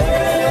to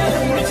bed.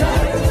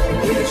 Anytime,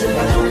 bring it to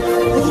bed.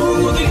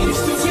 Ooh, the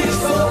distance is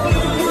so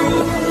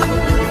blue.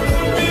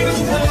 Bring it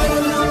to bed.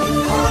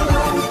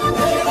 Alright,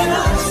 and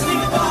I'll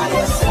sleep by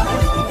your side.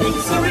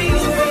 It's the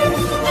reason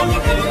when you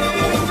bring it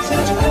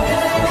to bed.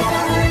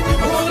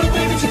 When you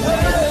bring it to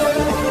bed.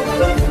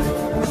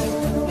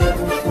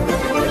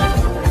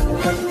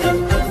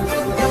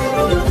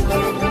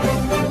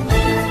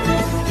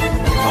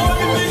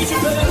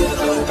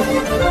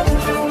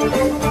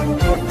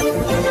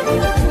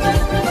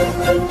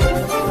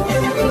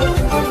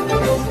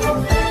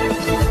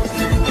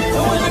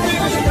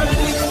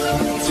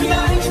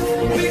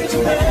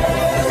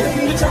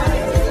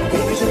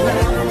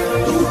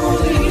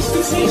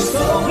 She's so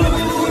blue.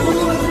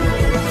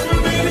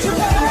 Bring to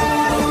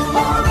bed,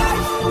 alright,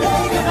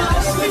 baby, and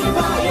I'll sleep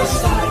by your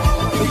side.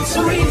 It's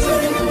the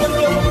reason.